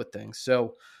cope with things?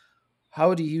 So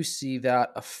how do you see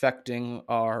that affecting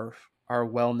our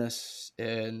wellness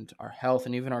and our health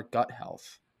and even our gut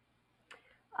health?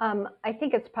 I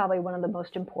think it's probably one of the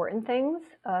most important things.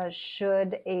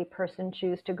 Should a person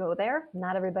choose to go there,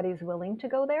 not everybody's willing to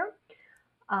go there.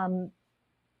 Um,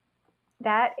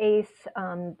 that ACE,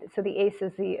 so the ACE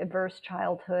is the Adverse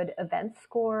Childhood Event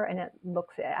Score, and it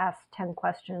asks 10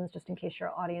 questions, just in case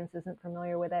your audience isn't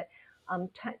familiar with it.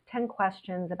 10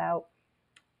 questions about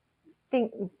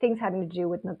things having to do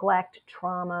with neglect,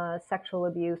 trauma, sexual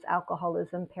abuse,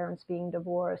 alcoholism, parents being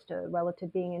divorced, a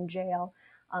relative being in jail.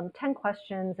 10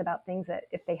 questions about things that,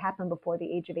 if they happen before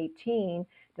the age of 18,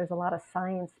 there's a lot of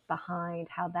science behind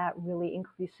how that really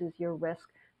increases your risk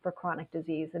for chronic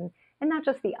disease. And not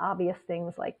just the obvious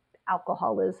things like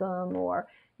alcoholism or,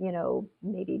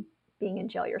 maybe being in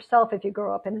jail yourself if you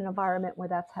grow up in an environment where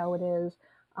that's how it is,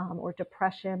 or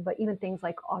depression, but even things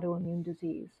like autoimmune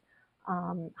disease,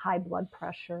 high blood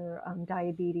pressure,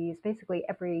 diabetes, basically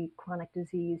every chronic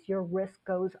disease, your risk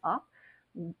goes up.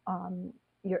 Um,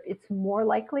 it's more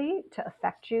likely to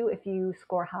affect you if you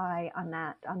score high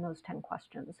on those 10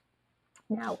 questions.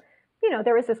 Now,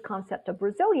 there is this concept of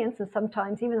resilience, and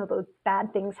sometimes, even though those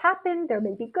bad things happen, there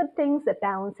may be good things that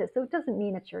balance it. So it doesn't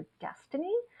mean it's your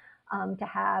destiny to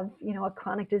have, a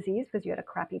chronic disease because you had a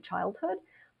crappy childhood.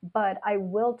 But I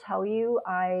will tell you,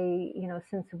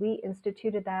 since we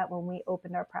instituted that when we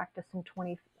opened our practice in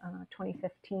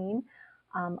 2015,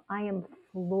 I am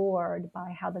floored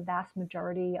by how the vast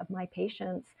majority of my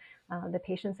patients, the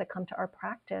patients that come to our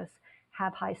practice,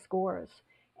 have high scores.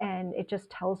 And it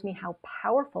just tells me how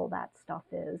powerful that stuff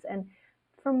is. And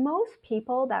for most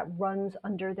people, that runs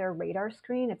under their radar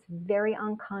screen. It's very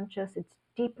unconscious, it's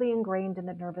deeply ingrained in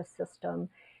the nervous system.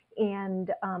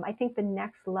 And I think the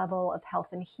next level of health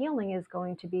and healing is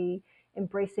going to be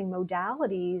embracing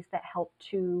modalities that help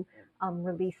to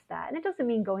release that. And it doesn't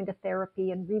mean going to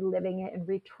therapy and reliving it and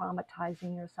re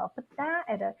traumatizing yourself, but that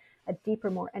at a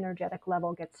deeper, more energetic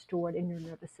level gets stored in your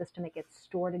nervous system, it gets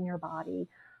stored in your body.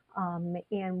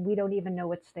 And we don't even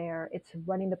know it's there. It's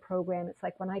running the program. It's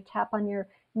like when I tap on your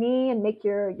knee and make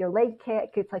your leg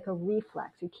kick, it's like a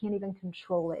reflex. You can't even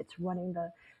control it. It's running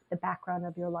the background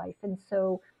of your life. And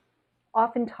so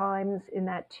oftentimes in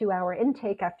that 2 hour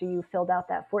intake after you filled out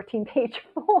that 14-page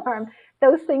form,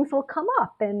 those things will come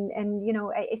up. And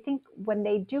I think when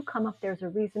they do come up, there's a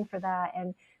reason for that.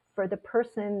 And for the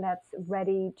person that's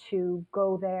ready to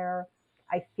go there,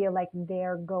 I feel like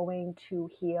they're going to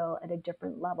heal at a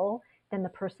different level than the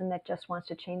person that just wants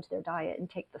to change their diet and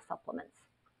take the supplements.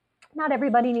 Not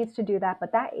everybody needs to do that,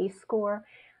 but that ACE score,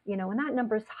 when that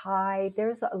number's high,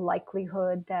 there's a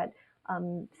likelihood that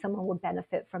someone would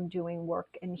benefit from doing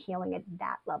work and healing at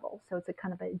that level. So it's a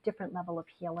kind of a different level of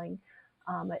healing,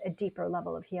 a deeper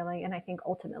level of healing, and I think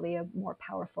ultimately a more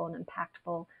powerful and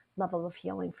impactful level of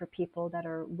healing for people that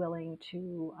are willing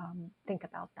to think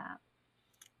about that.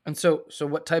 And so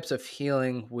what types of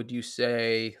healing would you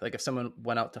say, like if someone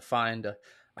went out to find a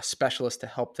specialist to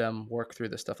help them work through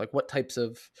this stuff, like what types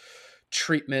of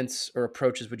treatments or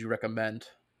approaches would you recommend?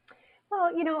 Well,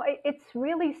 it's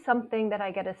really something that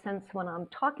I get a sense when I'm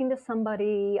talking to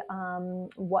somebody,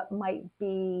 what might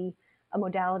be a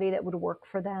modality that would work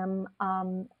for them.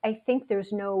 I think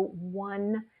there's no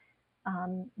one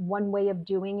way of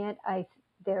doing it.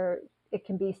 It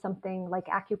can be something like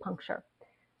acupuncture,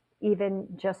 even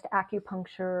just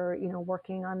acupuncture,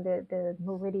 working on the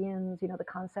meridians. The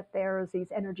concept there is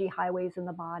these energy highways in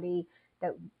the body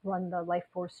that run the life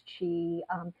force chi.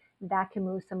 That can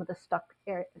move some of the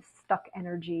stuck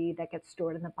energy that gets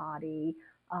stored in the body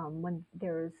when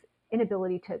there's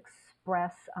inability to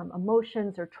express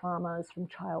emotions or traumas from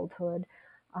childhood.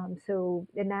 So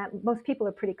in that, most people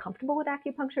are pretty comfortable with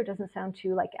acupuncture. It doesn't sound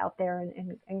too like out there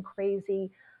and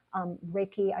crazy.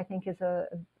 Reiki, I think, is a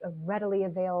readily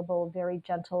available, very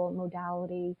gentle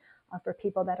modality for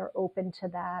people that are open to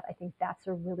that. I think that's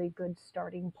a really good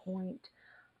starting point.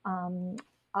 Um,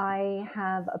 I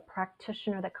have a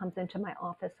practitioner that comes into my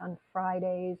office on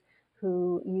Fridays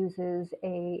who uses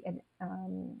a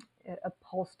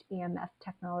pulsed EMF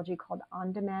technology called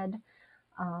OnDemand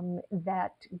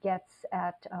that gets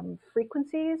at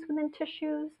frequencies within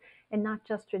tissues, and not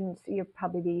just in, you'll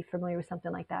probably be familiar with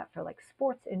something like that for like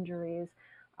sports injuries,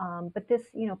 but this,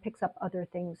 picks up other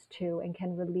things too and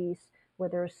can release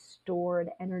whether stored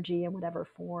energy in whatever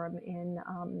form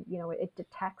it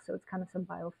detects, so it's kind of some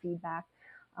biofeedback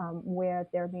where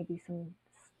there may be some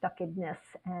stuckedness,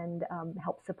 and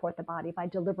help support the body by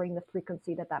delivering the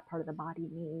frequency that that part of the body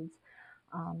needs.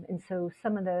 And so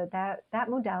some of that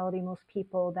modality, most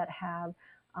people that have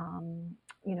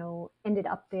ended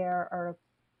up there are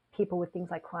people with things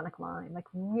like chronic Lyme, like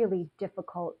really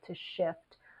difficult to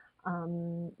shift,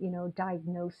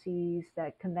 diagnoses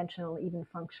that conventional, even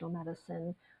functional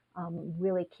medicine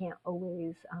really can't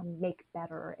always make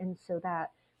better. And so that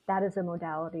is a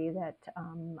modality that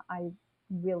I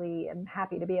really am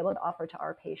happy to be able to offer to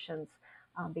our patients,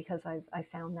 because I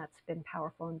found that's been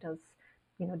powerful and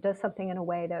does something in a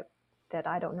way that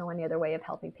I don't know any other way of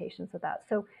helping patients with that.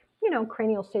 So,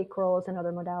 cranial sacral is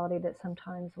another modality that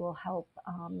sometimes will help,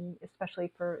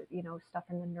 especially for, stuff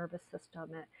in the nervous system.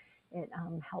 It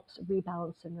helps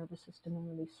rebalance the nervous system and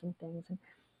release some things. And,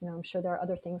 I'm sure there are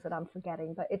other things that I'm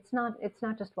forgetting, but it's not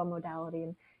just one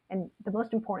modality. And the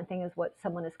most important thing is what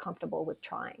someone is comfortable with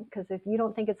trying. Because if you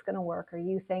don't think it's going to work, or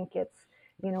you think it's,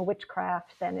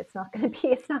 witchcraft, then it's not going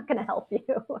to help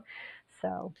you.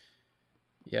 So,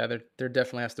 Yeah, there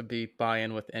definitely has to be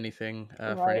buy-in with anything for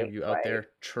any of right, you out right. there.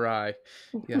 Try.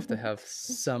 You have to have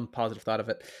some positive thought of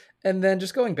it. And then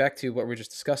just going back to what we were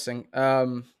just discussing,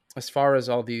 as far as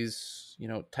all these,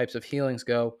 types of healings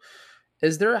go,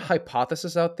 is there a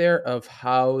hypothesis out there of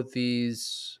how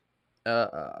these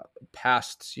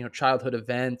past, childhood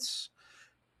events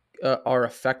are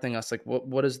affecting us? Like,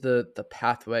 what is the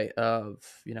pathway of,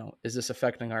 is this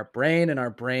affecting our brain and our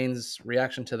brain's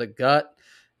reaction to the gut?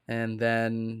 And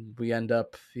then we end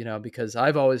up, because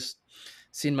I've always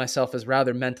seen myself as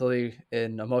rather mentally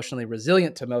and emotionally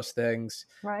resilient to most things.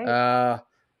 Right. Uh,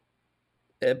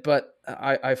 but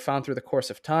I found through the course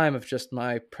of time of just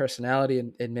my personality,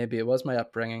 and maybe it was my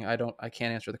upbringing. I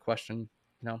can't answer the question,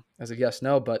 as a yes,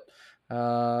 no, but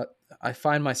uh, I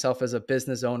find myself as a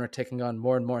business owner taking on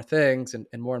more and more things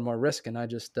and more risk. And I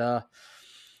just, a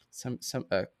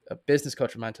business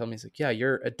coach of mine told me, he's like, yeah,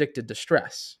 you're addicted to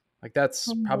stress. Like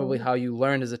that's probably Mhm. how you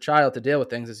learned as a child to deal with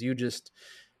things, is you just,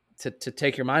 to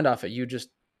take your mind off it.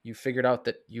 You figured out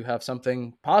that you have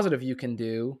something positive you can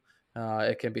do.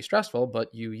 It can be stressful,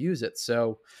 but you use it.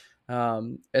 So,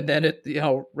 and then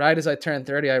right as I turned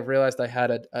 30, I realized I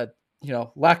had a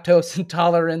lactose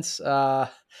intolerance,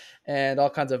 and all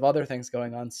kinds of other things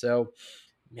going on. So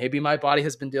maybe my body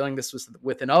has been dealing this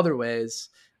with in other ways,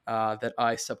 that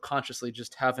I subconsciously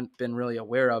just haven't been really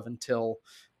aware of until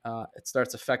it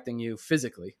starts affecting you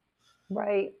physically.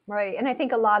 Right, right. And I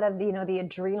think a lot of the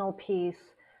adrenal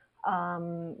piece,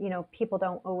 people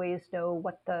don't always know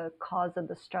what the cause of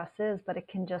the stress is, but it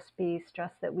can just be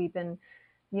stress that we've been,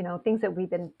 things that we've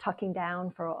been tucking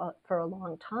down for a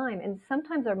long time. And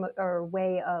sometimes our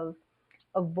way of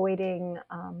avoiding,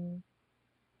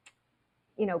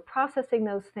 processing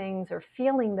those things or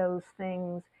feeling those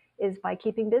things is by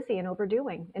keeping busy and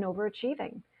overdoing and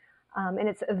overachieving. And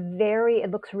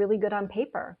it looks really good on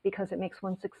paper because it makes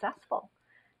one successful.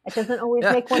 It doesn't always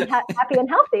Yeah. make one happy and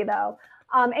healthy, though.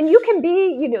 And you can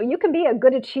be a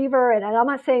good achiever, and I'm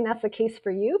not saying that's the case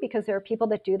for you, because there are people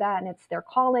that do that and it's their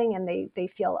calling, and they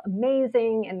feel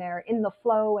amazing and they're in the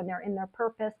flow and they're in their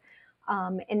purpose.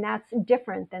 And that's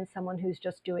different than someone who's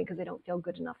just doing because they don't feel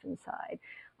good enough inside.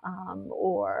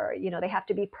 Or they have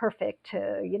to be perfect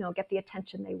to get the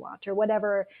attention they want, or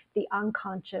whatever the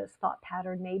unconscious thought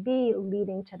pattern may be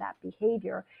leading to that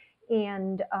behavior.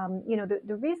 And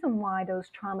the reason why those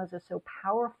traumas are so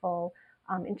powerful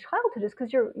in childhood is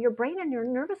because your brain and your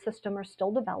nervous system are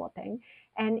still developing,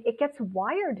 and it gets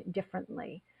wired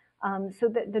differently. So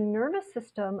the nervous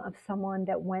system of someone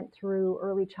that went through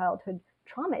early childhood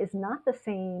trauma is not the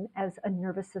same as a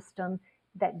nervous system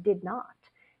that did not.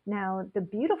 Now, the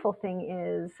beautiful thing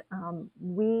is,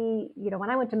 when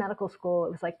I went to medical school,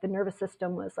 it was like the nervous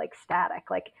system was like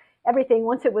static. Like everything,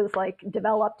 once it was like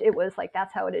developed, it was like,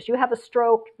 that's how it is. You have a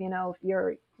stroke,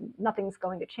 nothing's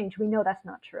going to change. We know that's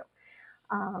not true.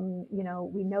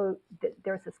 We know that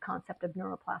there's this concept of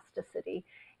neuroplasticity.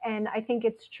 And I think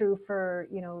it's true for,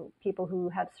 people who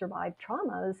have survived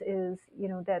traumas is,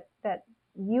 that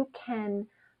you can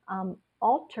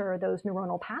alter those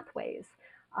neuronal pathways.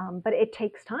 But it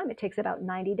takes time. It takes about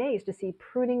 90 days to see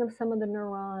pruning of some of the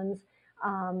neurons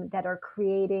that are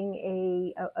creating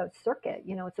a circuit.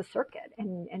 It's a circuit,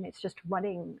 and it's just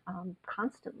running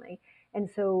constantly. And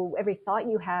so every thought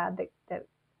you have that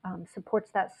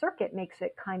supports that circuit makes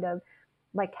it kind of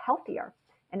like healthier.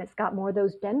 And it's got more of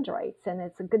those dendrites, and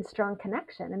it's a good, strong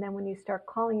connection. And then when you start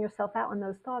calling yourself out on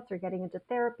those thoughts or getting into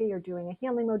therapy or doing a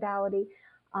healing modality,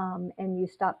 and you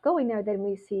stop going there, then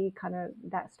we see kind of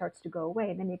that starts to go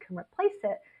away. And then you can replace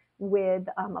it with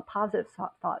a positive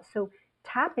thought. So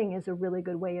tapping is a really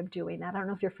good way of doing that. I don't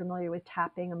know if you're familiar with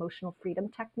tapping. Emotional freedom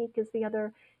technique is the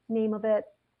other name of it.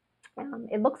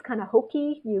 It looks kind of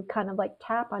hokey. You kind of like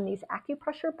tap on these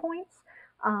acupressure points.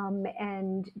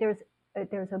 And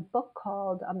there's a book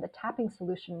called The Tapping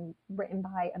Solution, written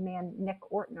by a man, Nick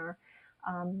Ortner,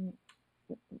 um,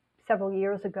 several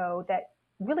years ago, that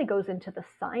really goes into the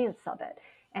science of it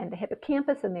and the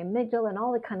hippocampus and the amygdala and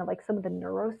all the kind of like some of the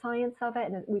neuroscience of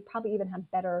it. And we probably even have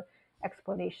better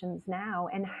explanations now,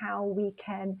 and how we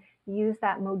can use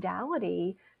that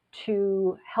modality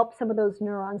to help some of those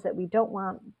neurons that we don't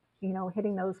want,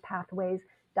 hitting those pathways,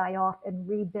 die off, and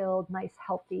rebuild nice,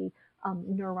 healthy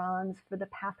neurons for the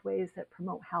pathways that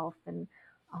promote health. And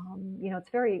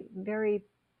it's very, very,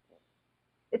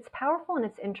 it's powerful and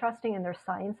it's interesting, and there's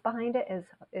science behind it.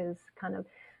 Is kind of,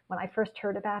 when I first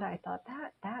heard about it, I thought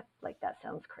that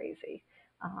sounds crazy,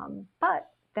 but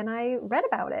then I read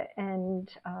about it, and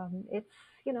it's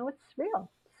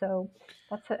real. So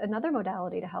that's another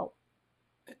modality to help.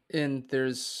 And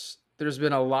there's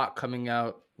been a lot coming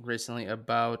out recently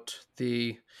about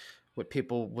the what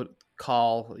people would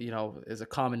call, is a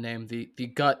common name, the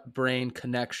gut brain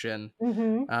connection.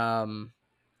 Hmm. um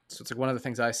so it's like one of the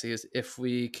things I see is if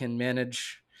we can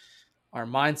manage our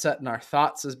mindset and our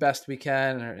thoughts as best we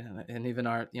can, and even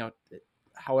our,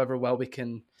 however well we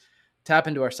can tap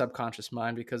into our subconscious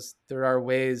mind, because there are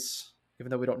ways, even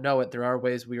though we don't know it, there are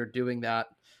ways we are doing that,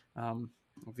 um,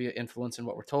 via influence in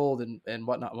what we're told and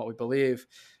whatnot, and what we believe.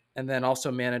 And then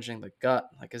also managing the gut.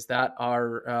 Like, is that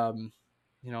our,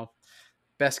 you know,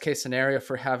 best case scenario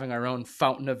for having our own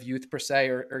fountain of youth per se,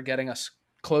 or getting us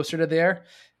closer to there?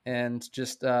 And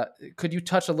just, could you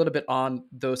touch a little bit on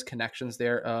those connections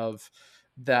there of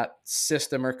that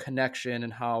system or connection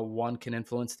and how one can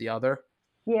influence the other?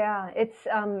 Yeah, it's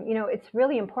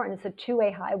really important. It's a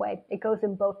two-way highway. It goes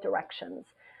in both directions.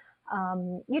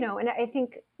 And I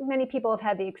think many people have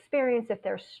had the experience, if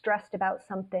they're stressed about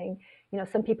something.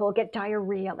 Some people get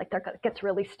diarrhea, like their gut gets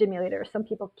really stimulated, or some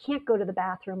people can't go to the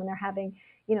bathroom and they're having,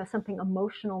 something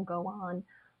emotional go on.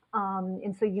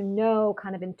 And so,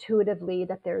 kind of intuitively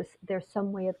that there's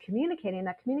some way of communicating.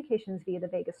 That communication is via the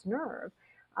vagus nerve.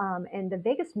 And the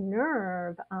vagus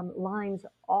nerve lines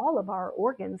all of our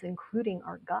organs, including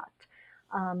our gut.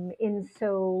 And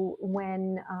so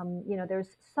when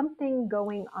there's something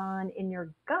going on in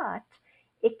your gut,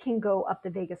 it can go up the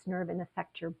vagus nerve and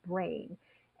affect your brain.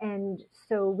 And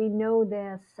so we know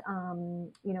this,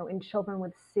 in children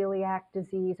with celiac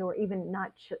disease, or even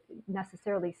not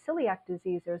necessarily celiac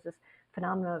disease. There's this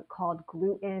phenomenon called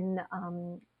gluten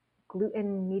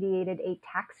mediated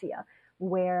ataxia,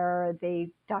 where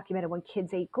they documented when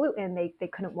kids ate gluten, they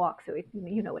couldn't walk. So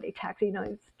what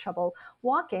ataxia, it's trouble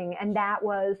walking, and that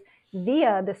was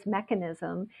via this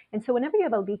mechanism. And so whenever you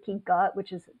have a leaky gut,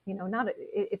 which is, not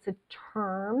it's a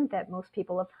term that most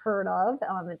people have heard of.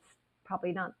 It's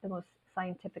probably not the most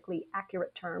scientifically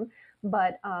accurate term,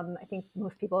 but I think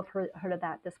most people have heard of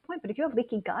that at this point. But if you have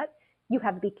leaky gut, you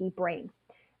have leaky brain.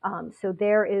 So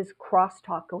there is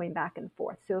crosstalk going back and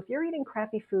forth. So if you're eating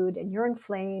crappy food and you're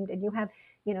inflamed and you have,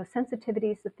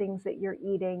 sensitivities to things that you're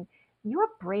eating, your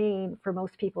brain for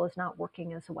most people is not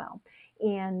working as well.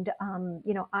 And,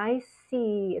 I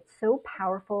see it's so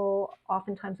powerful.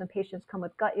 Oftentimes when patients come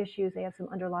with gut issues, they have some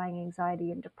underlying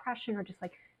anxiety and depression, or just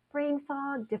like brain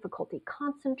fog, difficulty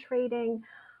concentrating.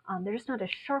 They're just not as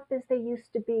sharp as they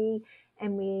used to be.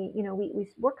 And we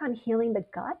work on healing the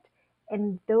gut,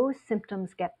 and those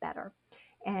symptoms get better.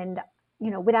 And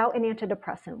without an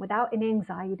antidepressant, without an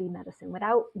anxiety medicine,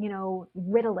 without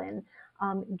Ritalin,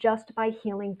 just by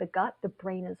healing the gut, the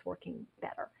brain is working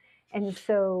better. And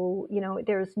so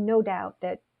there's no doubt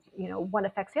that one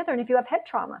affects the other. And if you have head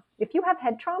trauma,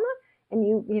 and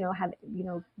you have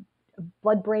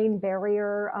blood-brain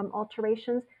barrier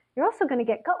alterations, you're also going to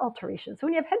get gut alterations. So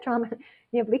when you have head trauma,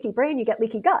 you have leaky brain, you get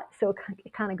leaky gut. So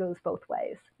it kind of goes both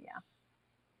ways. Yeah.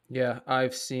 Yeah,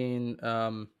 I've seen.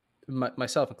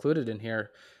 myself included in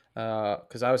here,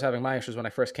 because I was having my issues when I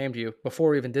first came to you. Before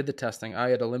we even did the testing, I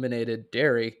had eliminated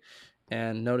dairy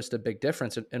and noticed a big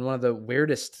difference. And one of the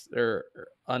weirdest or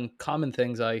uncommon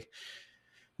things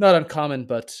not uncommon,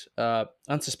 but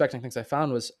unsuspecting things I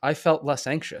found was I felt less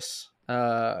anxious.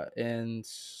 And,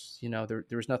 there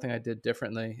was nothing I did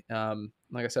differently.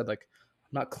 Like I said, like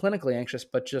I'm not clinically anxious,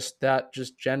 but just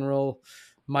general,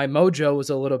 my mojo was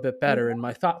a little bit better and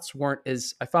I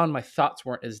found my thoughts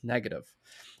weren't as negative.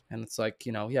 And it's like,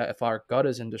 yeah, if our gut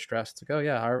is in distress, to go,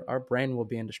 yeah, our brain will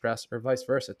be in distress or vice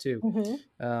versa too.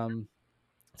 Mm-hmm. Um,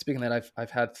 Speaking of that,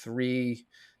 I've had three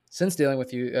since dealing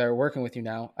with you or working with you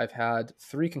now. I've had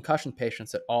three concussion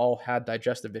patients that all had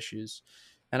digestive issues,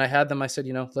 and I had them. I said,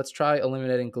 let's try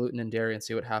eliminating gluten and dairy and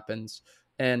see what happens.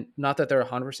 And not that they're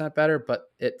 100% better, but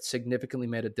it significantly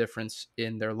made a difference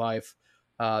in their life.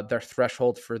 Their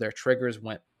threshold for their triggers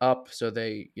went up, so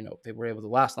they were able to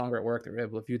last longer at work. They were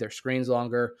able to view their screens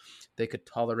longer. They could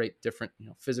tolerate different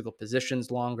physical positions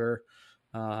longer.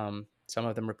 Some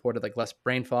of them reported like less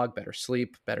brain fog, better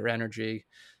sleep, better energy.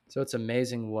 So it's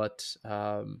amazing what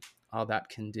all that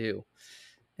can do.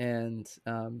 And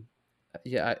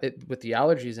yeah, with the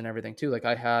allergies and everything too. Like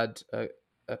I had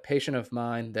a patient of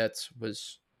mine that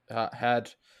was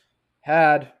had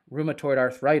rheumatoid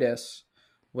arthritis,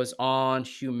 was on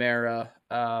Humira,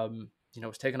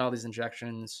 was taking all these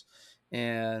injections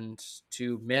and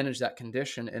to manage that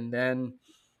condition. And then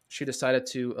she decided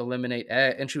to eliminate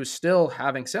egg, and she was still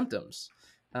having symptoms.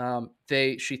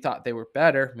 She thought they were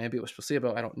better. Maybe it was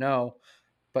placebo. I don't know.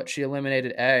 But she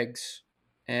eliminated eggs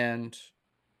and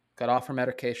got off her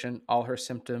medication. All her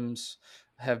symptoms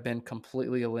have been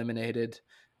completely eliminated.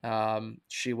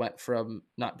 She went from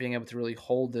not being able to really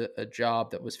hold a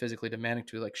job that was physically demanding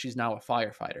to like she's now a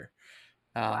firefighter.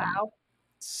 Um,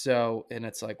 Wow. and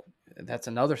it's like that's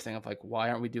another thing of like why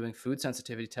aren't we doing food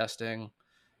sensitivity testing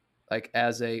like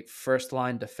as a first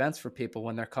line defense for people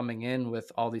when they're coming in with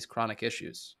all these chronic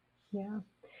issues? Yeah.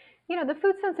 The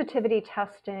food sensitivity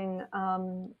testing,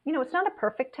 it's not a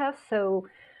perfect test. So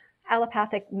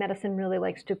allopathic medicine really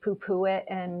likes to poo-poo it,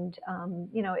 and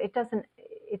it doesn't.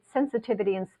 Its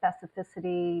sensitivity and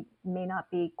specificity may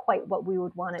not be quite what we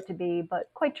would want it to be, but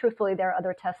quite truthfully, there are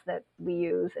other tests that we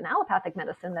use in allopathic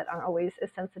medicine that aren't always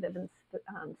as sensitive and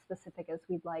specific as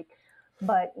we'd like.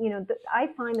 But I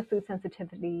find the food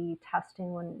sensitivity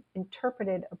testing, when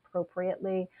interpreted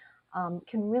appropriately,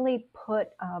 can really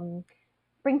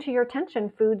bring to your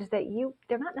attention foods that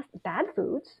they're not bad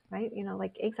foods, right?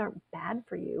 Like eggs aren't bad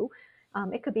for you.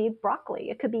 It could be broccoli,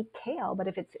 it could be kale, but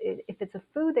if it's a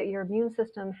food that your immune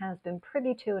system has been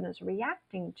privy to and is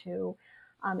reacting to,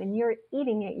 and you're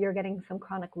eating it, you're getting some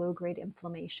chronic low-grade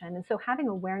inflammation. And so having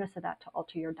awareness of that to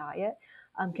alter your diet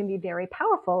can be very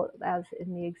powerful, as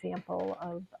in the example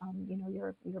of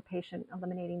your patient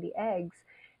eliminating the eggs.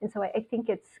 And so I think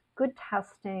it's good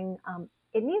testing.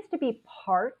 It needs to be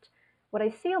part. What I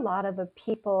see a lot of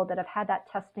people that have had that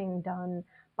testing done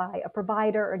by a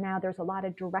provider, or now there's a lot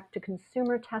of direct to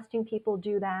consumer testing, people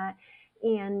do that.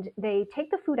 And they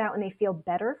take the food out and they feel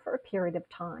better for a period of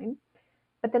time.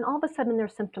 But then all of a sudden their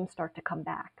symptoms start to come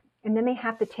back. And then they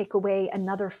have to take away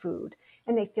another food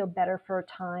and they feel better for a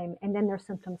time. And then their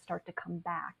symptoms start to come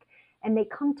back. And they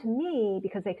come to me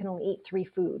because they can only eat 3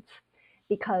 foods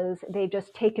because they've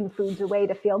just taken foods away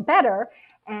to feel better.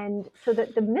 And so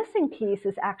the missing piece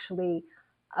is actually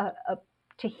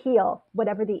to heal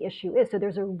whatever the issue is. So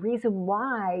there's a reason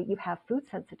why you have food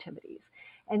sensitivities.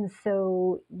 And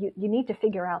so you need to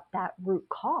figure out that root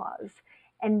cause.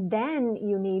 And then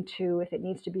you need to, if it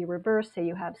needs to be reversed, say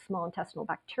you have small intestinal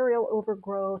bacterial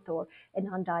overgrowth or an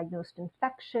undiagnosed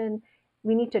infection,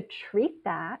 we need to treat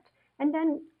that and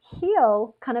then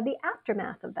heal kind of the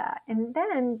aftermath of that. And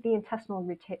then the intestinal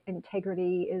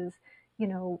integrity is,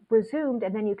 resumed,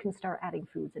 and then you can start adding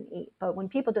foods and eat. But when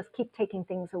people just keep taking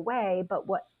things away, but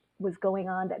what was going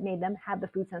on that made them have the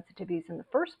food sensitivities in the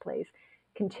first place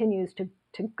continues to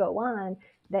go on,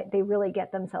 that they really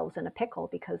get themselves in a pickle,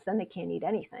 because then they can't eat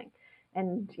anything,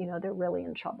 and they're really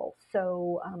in trouble.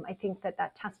 So I think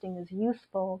that testing is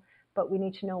useful, but we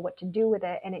need to know what to do with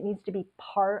it, and it needs to be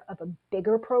part of a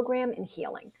bigger program in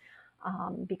healing,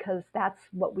 because that's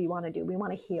what we want to do. We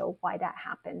want to heal why that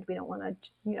happened. We don't want to,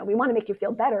 we want to make you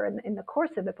feel better in the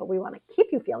course of it, but we want to keep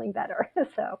you feeling better.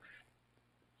 So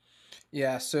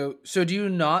Yeah. So do you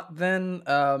not then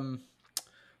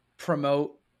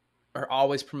promote or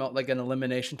always promote like an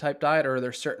elimination type diet, or are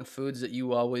there certain foods that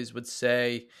you always would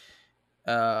say?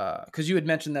 Because you had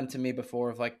mentioned them to me before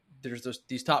of like there's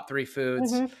these top 3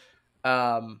 foods. mm-hmm.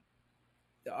 Um,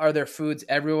 are there foods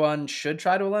everyone should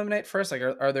try to eliminate first? Like,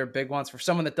 are there big ones for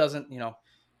someone that doesn't,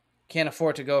 can't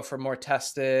afford to go for more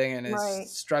testing and is Right.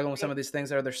 struggling with some Right. of these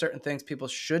things, are there certain things people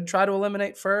should try to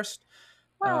eliminate first?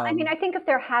 Well, I mean, Um, I think if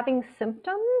they're having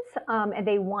symptoms, and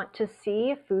they want to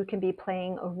see if food can be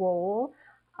playing a role,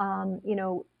 you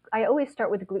know, I always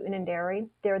start with gluten and dairy.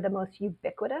 They're the most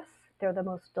ubiquitous. They're the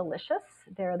most delicious.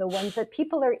 They're the ones that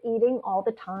people are eating all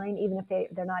the time, even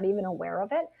if they're not even aware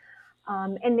of it.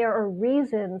 And there are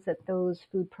reasons that those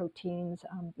food proteins,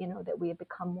 that we have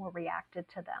become more reacted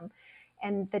to them.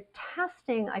 And the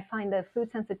testing, I find the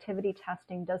food sensitivity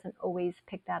testing doesn't always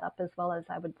pick that up as well as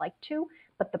I would like to,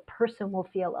 but the person will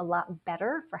feel a lot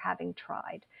better for having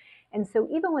tried. And so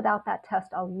even without that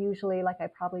test, I'll usually, like I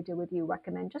probably do with you,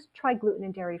 recommend just try gluten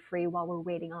and dairy free while we're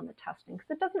waiting on the testing, because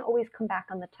it doesn't always come back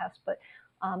on the test, but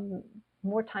um,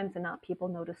 more times than not, people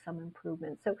notice some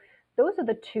improvement. So those are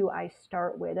the two I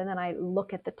start with, and then I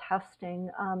look at the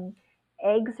testing.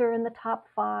 Eggs are in the top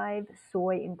five,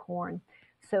 soy and corn.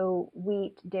 So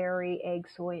wheat, dairy, egg,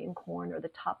 soy, and corn are the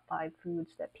top five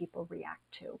foods that people react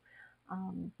to.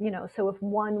 So if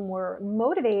one were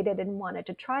motivated and wanted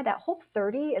to try that Whole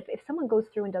 30, if someone goes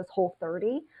through and does Whole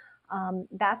 30,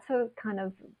 that's a kind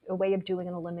of a way of doing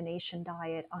an elimination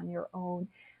diet on your own.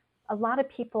 A lot of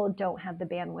people don't have the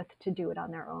bandwidth to do it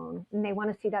on their own, and they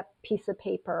want to see that piece of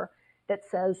paper that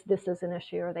says this is an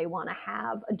issue, or they want to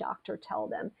have a doctor tell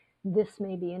them this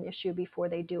may be an issue before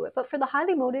they do it. But for the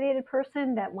highly motivated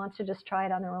person that wants to just try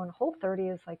it on their own, Whole 30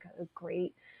 is like a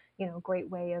great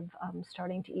way of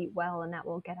starting to eat well, and that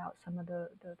will get out some of the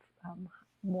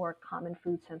more common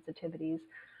food sensitivities.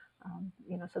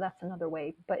 So that's another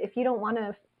way. But if you don't want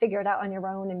to figure it out on your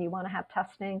own and you want to have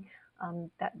testing,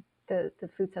 that the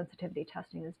food sensitivity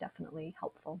testing is definitely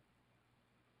helpful.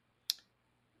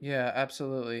 yeah,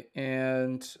 absolutely.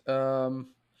 And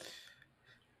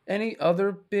any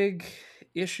other big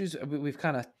issues? We've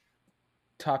kind of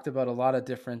talked about a lot of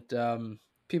different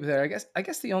people there. I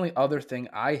guess the only other thing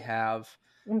I have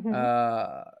Hmm.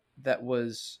 uh, that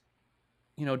was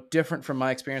different from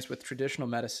my experience with traditional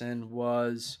medicine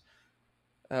was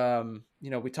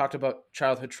we talked about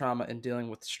childhood trauma and dealing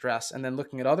with stress, and then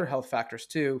looking at other health factors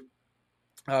too.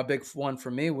 A big one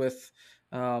for me with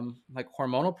like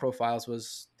hormonal profiles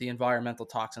was the environmental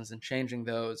toxins and changing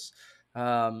those,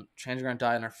 changing our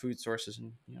diet and our food sources,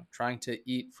 and trying to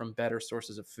eat from better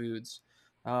sources of foods.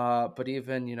 But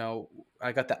even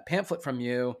I got that pamphlet from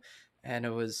you, and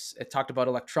it talked about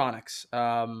electronics.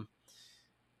 Our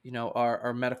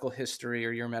medical history,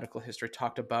 or your medical history,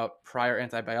 talked about prior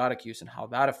antibiotic use and how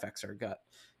that affects our gut.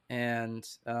 And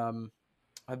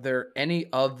are there any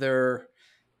other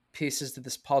pieces to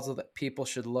this puzzle that people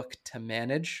should look to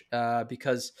manage?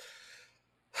 Because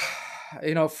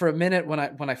for a minute when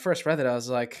I first read it, I was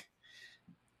like,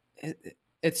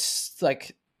 it's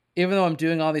like, even though I'm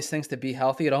doing all these things to be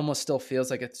healthy, it almost still feels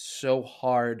like it's so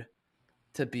hard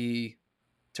to be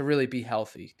to really be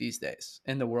healthy these days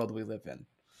in the world we live in.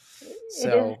 It is,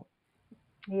 So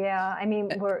yeah. I mean,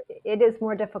 it is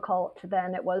more difficult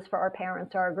than it was for our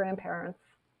parents or our grandparents.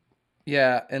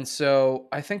 yeah, and so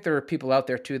I think there are people out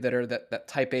there too that are that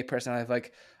type A personality.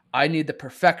 Like, I need the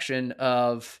perfection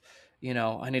of,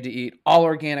 I need to eat all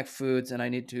organic foods, and I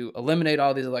need to eliminate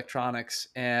all these electronics,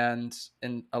 and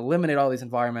eliminate all these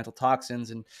environmental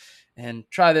toxins, and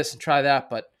try this and try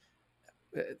that. But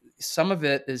uh, some of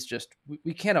it is just,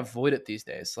 we can't avoid it these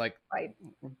days. Like, Right.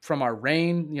 from our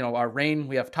rain,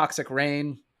 we have toxic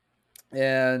rain,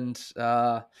 and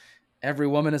every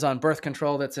woman is on birth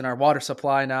control that's in our water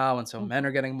supply now, and so men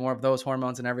are getting more of those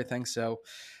hormones and everything. So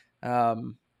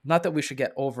not that we should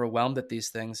get overwhelmed at these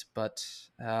things, but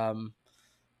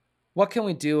what can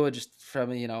we do, just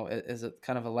from as a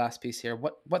kind of a last piece here?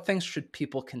 What things should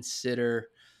people consider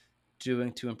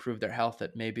doing to improve their health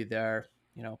that maybe their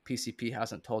PCP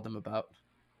hasn't told them about?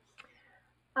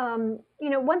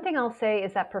 One thing I'll say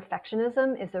is that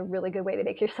perfectionism is a really good way to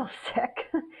make yourself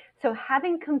sick. So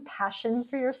having compassion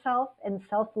for yourself and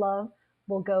self-love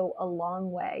will go a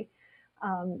long way.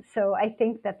 So I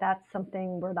think that that's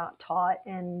something we're not taught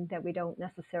and that we don't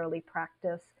necessarily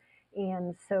practice.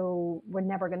 And so we're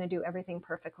never going to do everything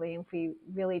perfectly. And if we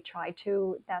really try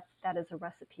to, that is a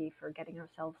recipe for getting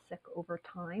ourselves sick over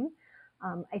time.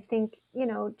 I think,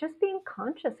 just being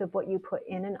conscious of what you put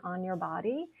in and on your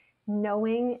body,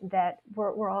 knowing that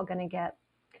we're all going to get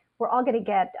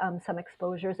some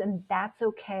exposures, and that's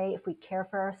okay. If we care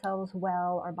for ourselves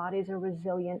well, our bodies are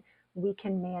resilient, we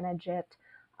can manage it.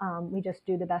 We just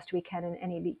do the best we can in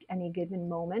any given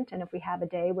moment, and if we have a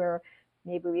day where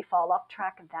maybe we fall off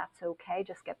track, that's okay.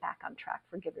 Just get back on track,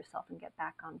 forgive yourself, and get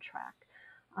back on track.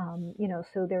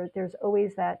 So there's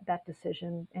always that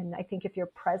decision, and I think if you're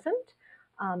present,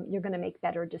 you're going to make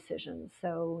better decisions.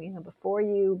 So, before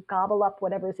you gobble up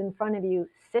whatever's in front of you,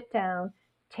 sit down,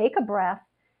 take a breath,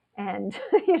 and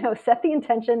set the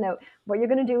intention that what you're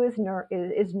going to do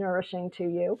is nourishing to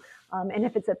you. And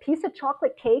if it's a piece of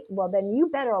chocolate cake, well, then you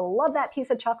better love that piece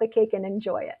of chocolate cake and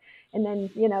enjoy it. And then,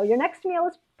 your next meal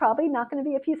is probably not going to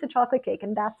be a piece of chocolate cake,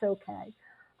 and that's okay.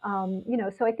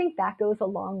 So I think that goes a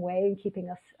long way in keeping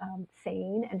us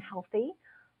sane and healthy.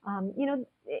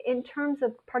 In terms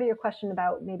of part of your question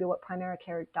about maybe what primary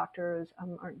care doctors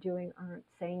aren't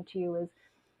saying to you is,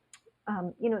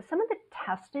 some of the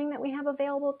testing that we have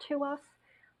available to us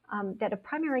that a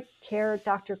primary care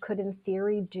doctor could, in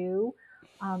theory, do,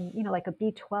 like a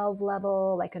B12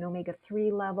 level, like an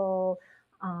omega-3 level,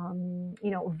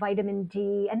 vitamin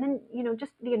D, and then,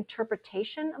 just the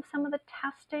interpretation of some of the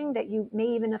testing that you may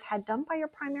even have had done by your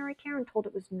primary care and told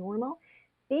it was normal.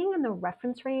 Being in the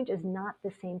reference range is not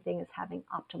the same thing as having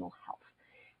optimal health.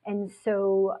 And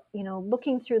so,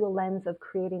 looking through the lens of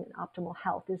creating an optimal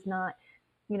health is not,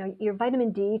 your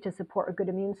vitamin D to support a good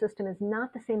immune system is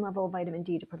not the same level of vitamin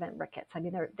D to prevent rickets. I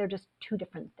mean, they're just two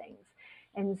different things.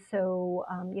 And so,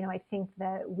 I think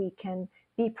that we can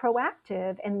be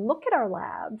proactive and look at our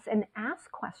labs and ask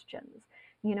questions.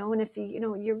 And if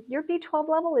your B12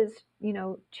 level is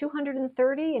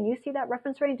 230, and you see that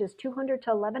reference range is 200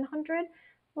 to 1100,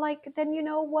 then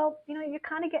well, you're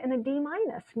kind of getting a D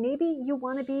minus. Maybe you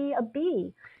want to be a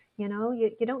B. You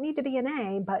don't need to be an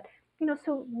A, but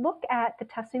so look at the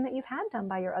testing that you've had done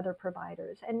by your other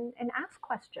providers and ask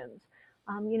questions.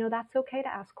 That's okay to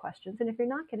ask questions. And if you're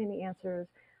not getting the answers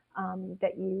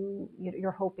that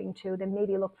you're hoping to, then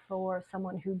maybe look for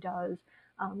someone who does,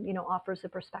 offers a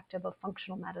perspective of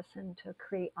functional medicine to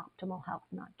create optimal health,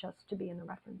 not just to be in the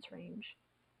reference range.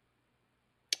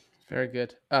 Very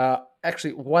good.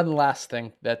 Actually, one last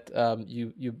thing that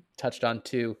you touched on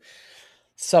too.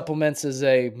 Supplements is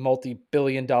a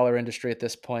multi-billion-dollar industry at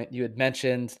this point. You had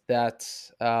mentioned that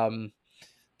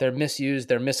they're misused,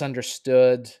 they're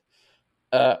misunderstood.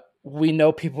 We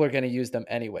know people are going to use them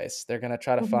anyways. They're going to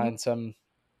try to Mm-hmm. find some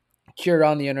cure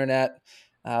on the internet.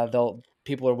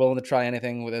 People are willing to try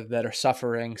anything with it that are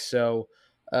suffering. So,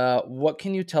 what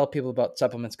can you tell people about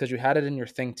supplements? Because you had it in your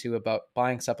thing too about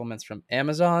buying supplements from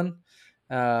Amazon.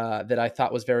 That I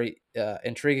thought was very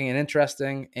intriguing and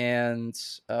interesting. And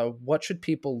what should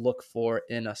people look for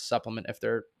in a supplement if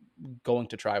they're going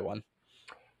to try one?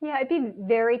 Yeah, I'd be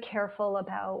very careful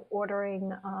about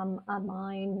ordering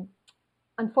online.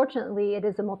 Unfortunately, it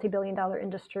is a multi-billion-dollar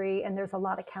industry, and there's a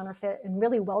lot of counterfeit and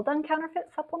really well-done counterfeit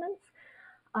supplements.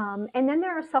 And then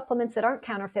there are supplements that aren't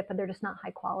counterfeit, but they're just not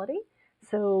high quality.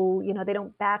 So, they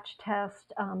don't batch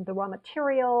test the raw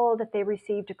material that they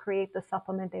receive to create the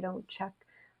supplement. They don't check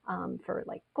for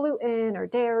like gluten or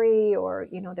dairy, or,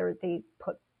 they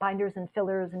put binders and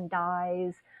fillers and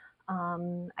dyes.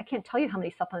 I can't tell you how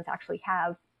many supplements actually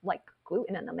have like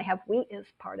gluten in them. They have wheat as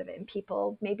part of it, and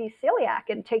people may be celiac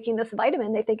and taking this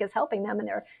vitamin they think is helping them, and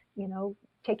they're,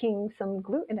 taking some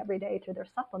gluten every day through their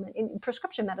supplement, in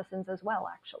prescription medicines as well,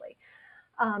 actually.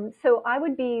 So I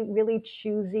would be really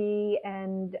choosy,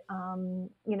 and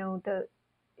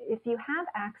if you have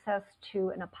access to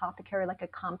an apothecary, like a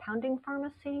compounding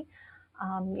pharmacy,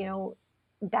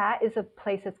 that is a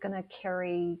place that's going to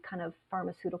carry kind of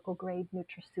pharmaceutical grade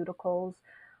nutraceuticals.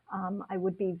 I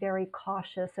would be very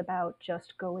cautious about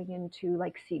just going into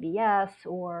like CVS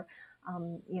or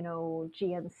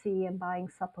GNC and buying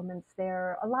supplements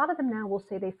there. A lot of them now will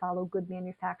say they follow good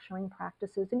manufacturing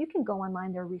practices, and you can go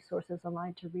online. There are resources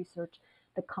online to research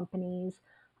the companies.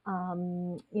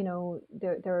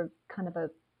 They're kind of a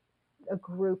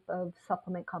group of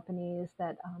supplement companies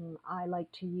that I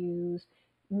like to use.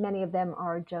 Many of them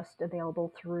are just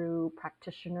available through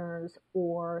practitioners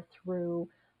or through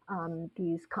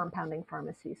these compounding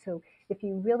pharmacies. So if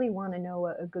you really want to know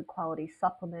a good quality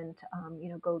supplement,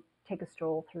 go take a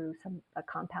stroll through a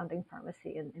compounding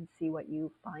pharmacy and see what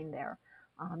you find there.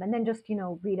 And then just,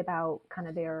 read about kind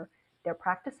of their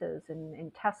practices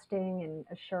and testing and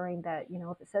assuring that,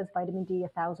 if it says vitamin D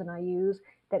 1,000 IUs,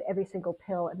 that every single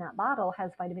pill in that bottle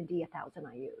has vitamin D 1,000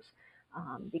 IUs.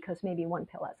 Because maybe one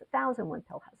pill has 1,000, one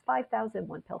pill has 5,000,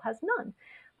 one pill has none.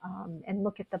 And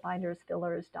look at the binders,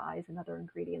 fillers, dyes, and other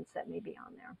ingredients that may be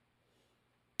on there.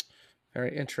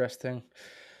 Very interesting.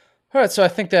 All right, so I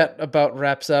think that about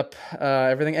wraps up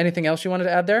everything. Anything else you wanted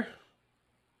to add there?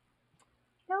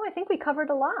 No, I think we covered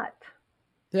a lot.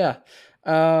 Yeah.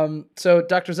 So,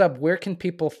 Dr. Zub, where can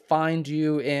people find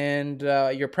you and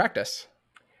your practice?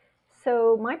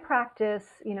 So my practice,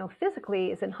 physically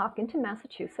is in Hopkinton,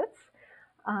 Massachusetts.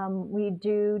 We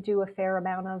do a fair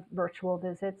amount of virtual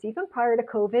visits, even prior to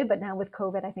COVID, but now with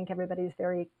COVID, I think everybody's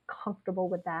very comfortable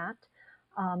with that.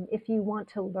 If you want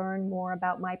to learn more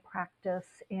about my practice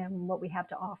and what we have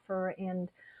to offer and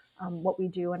what we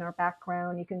do in our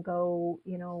background, you can go,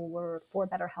 we're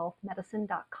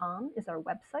forbetterhealthmedicine.com is our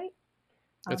website.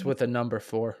 It's You with a number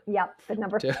 4 Yep, the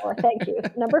number too. 4. Thank you.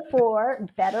 Number 4,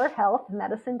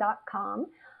 betterhealthmedicine.com.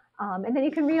 And then you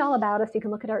can read all about us. You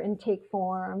can look at our intake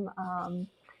form, and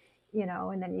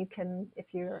then you can,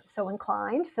 if you're so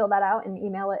inclined, fill that out and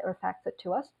email it or fax it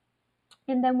to us.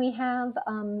 And then we have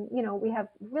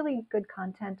really good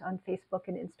content on Facebook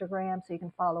and Instagram, so you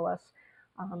can follow us,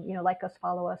 like us,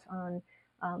 follow us on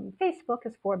Facebook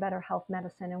is For Better Health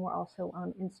Medicine, and we're also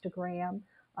on Instagram.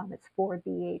 It's for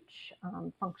BH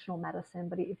Functional Medicine,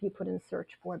 but if you put in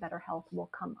search For Better Health, will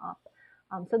come up.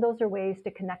 So those are ways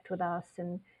to connect with us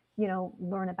and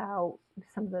learn about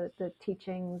some of the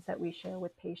teachings that we share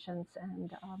with patients,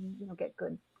 and get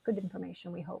good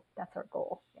information. We hope that's our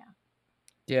goal. Yeah.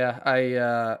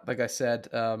 Yeah, like I said,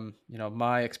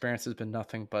 my experience has been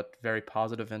nothing but very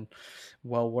positive and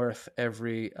well worth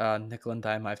every nickel and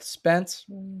dime I've spent.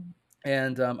 Mm.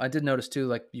 And I did notice too,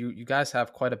 like you guys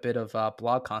have quite a bit of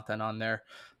blog content on there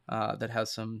that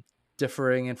has some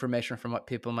differing information from what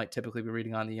people might typically be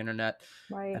reading on the internet.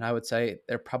 Right. And I would say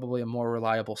they're probably a more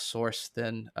reliable source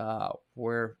than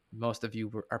where most of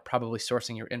you are probably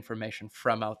sourcing your information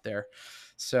from out there.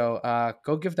 So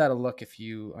go give that a look if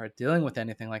you are dealing with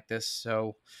anything like this.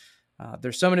 So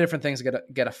there's so many different things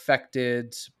that get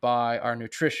affected by our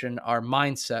nutrition, our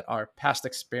mindset, our past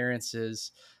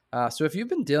experiences. So if you've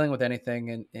been dealing with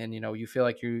anything and you feel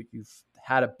like you've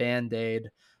had a band-aid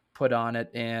put on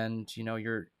it, and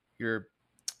your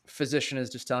physician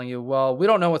is just telling you, well, we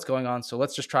don't know what's going on, so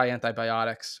let's just try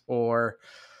antibiotics, or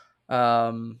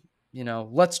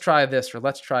let's try this or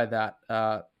let's try that.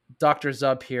 Dr.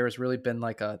 Zub here has really been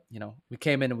like we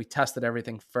came in and we tested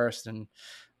everything first, and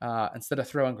instead of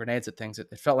throwing grenades at things, it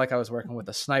felt like I was working with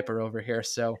a sniper over here.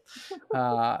 So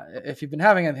if you've been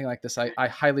having anything like this, I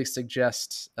highly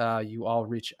suggest you all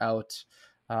reach out,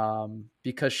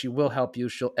 because she will help you.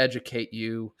 She'll educate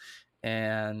you.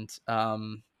 And,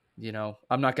 I'm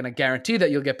not going to guarantee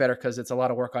that you'll get better because it's a lot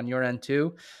of work on your end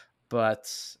too. But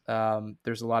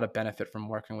there's a lot of benefit from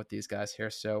working with these guys here.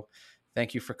 So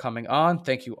thank you for coming on.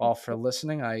 Thank you all for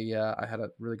listening. I had a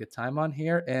really good time on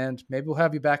here, and maybe we'll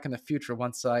have you back in the future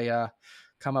once I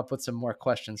come up with some more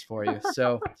questions for you.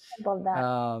 So, I love that.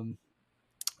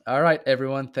 all right,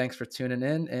 everyone. Thanks for tuning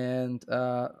in, and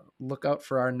look out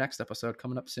for our next episode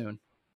coming up soon.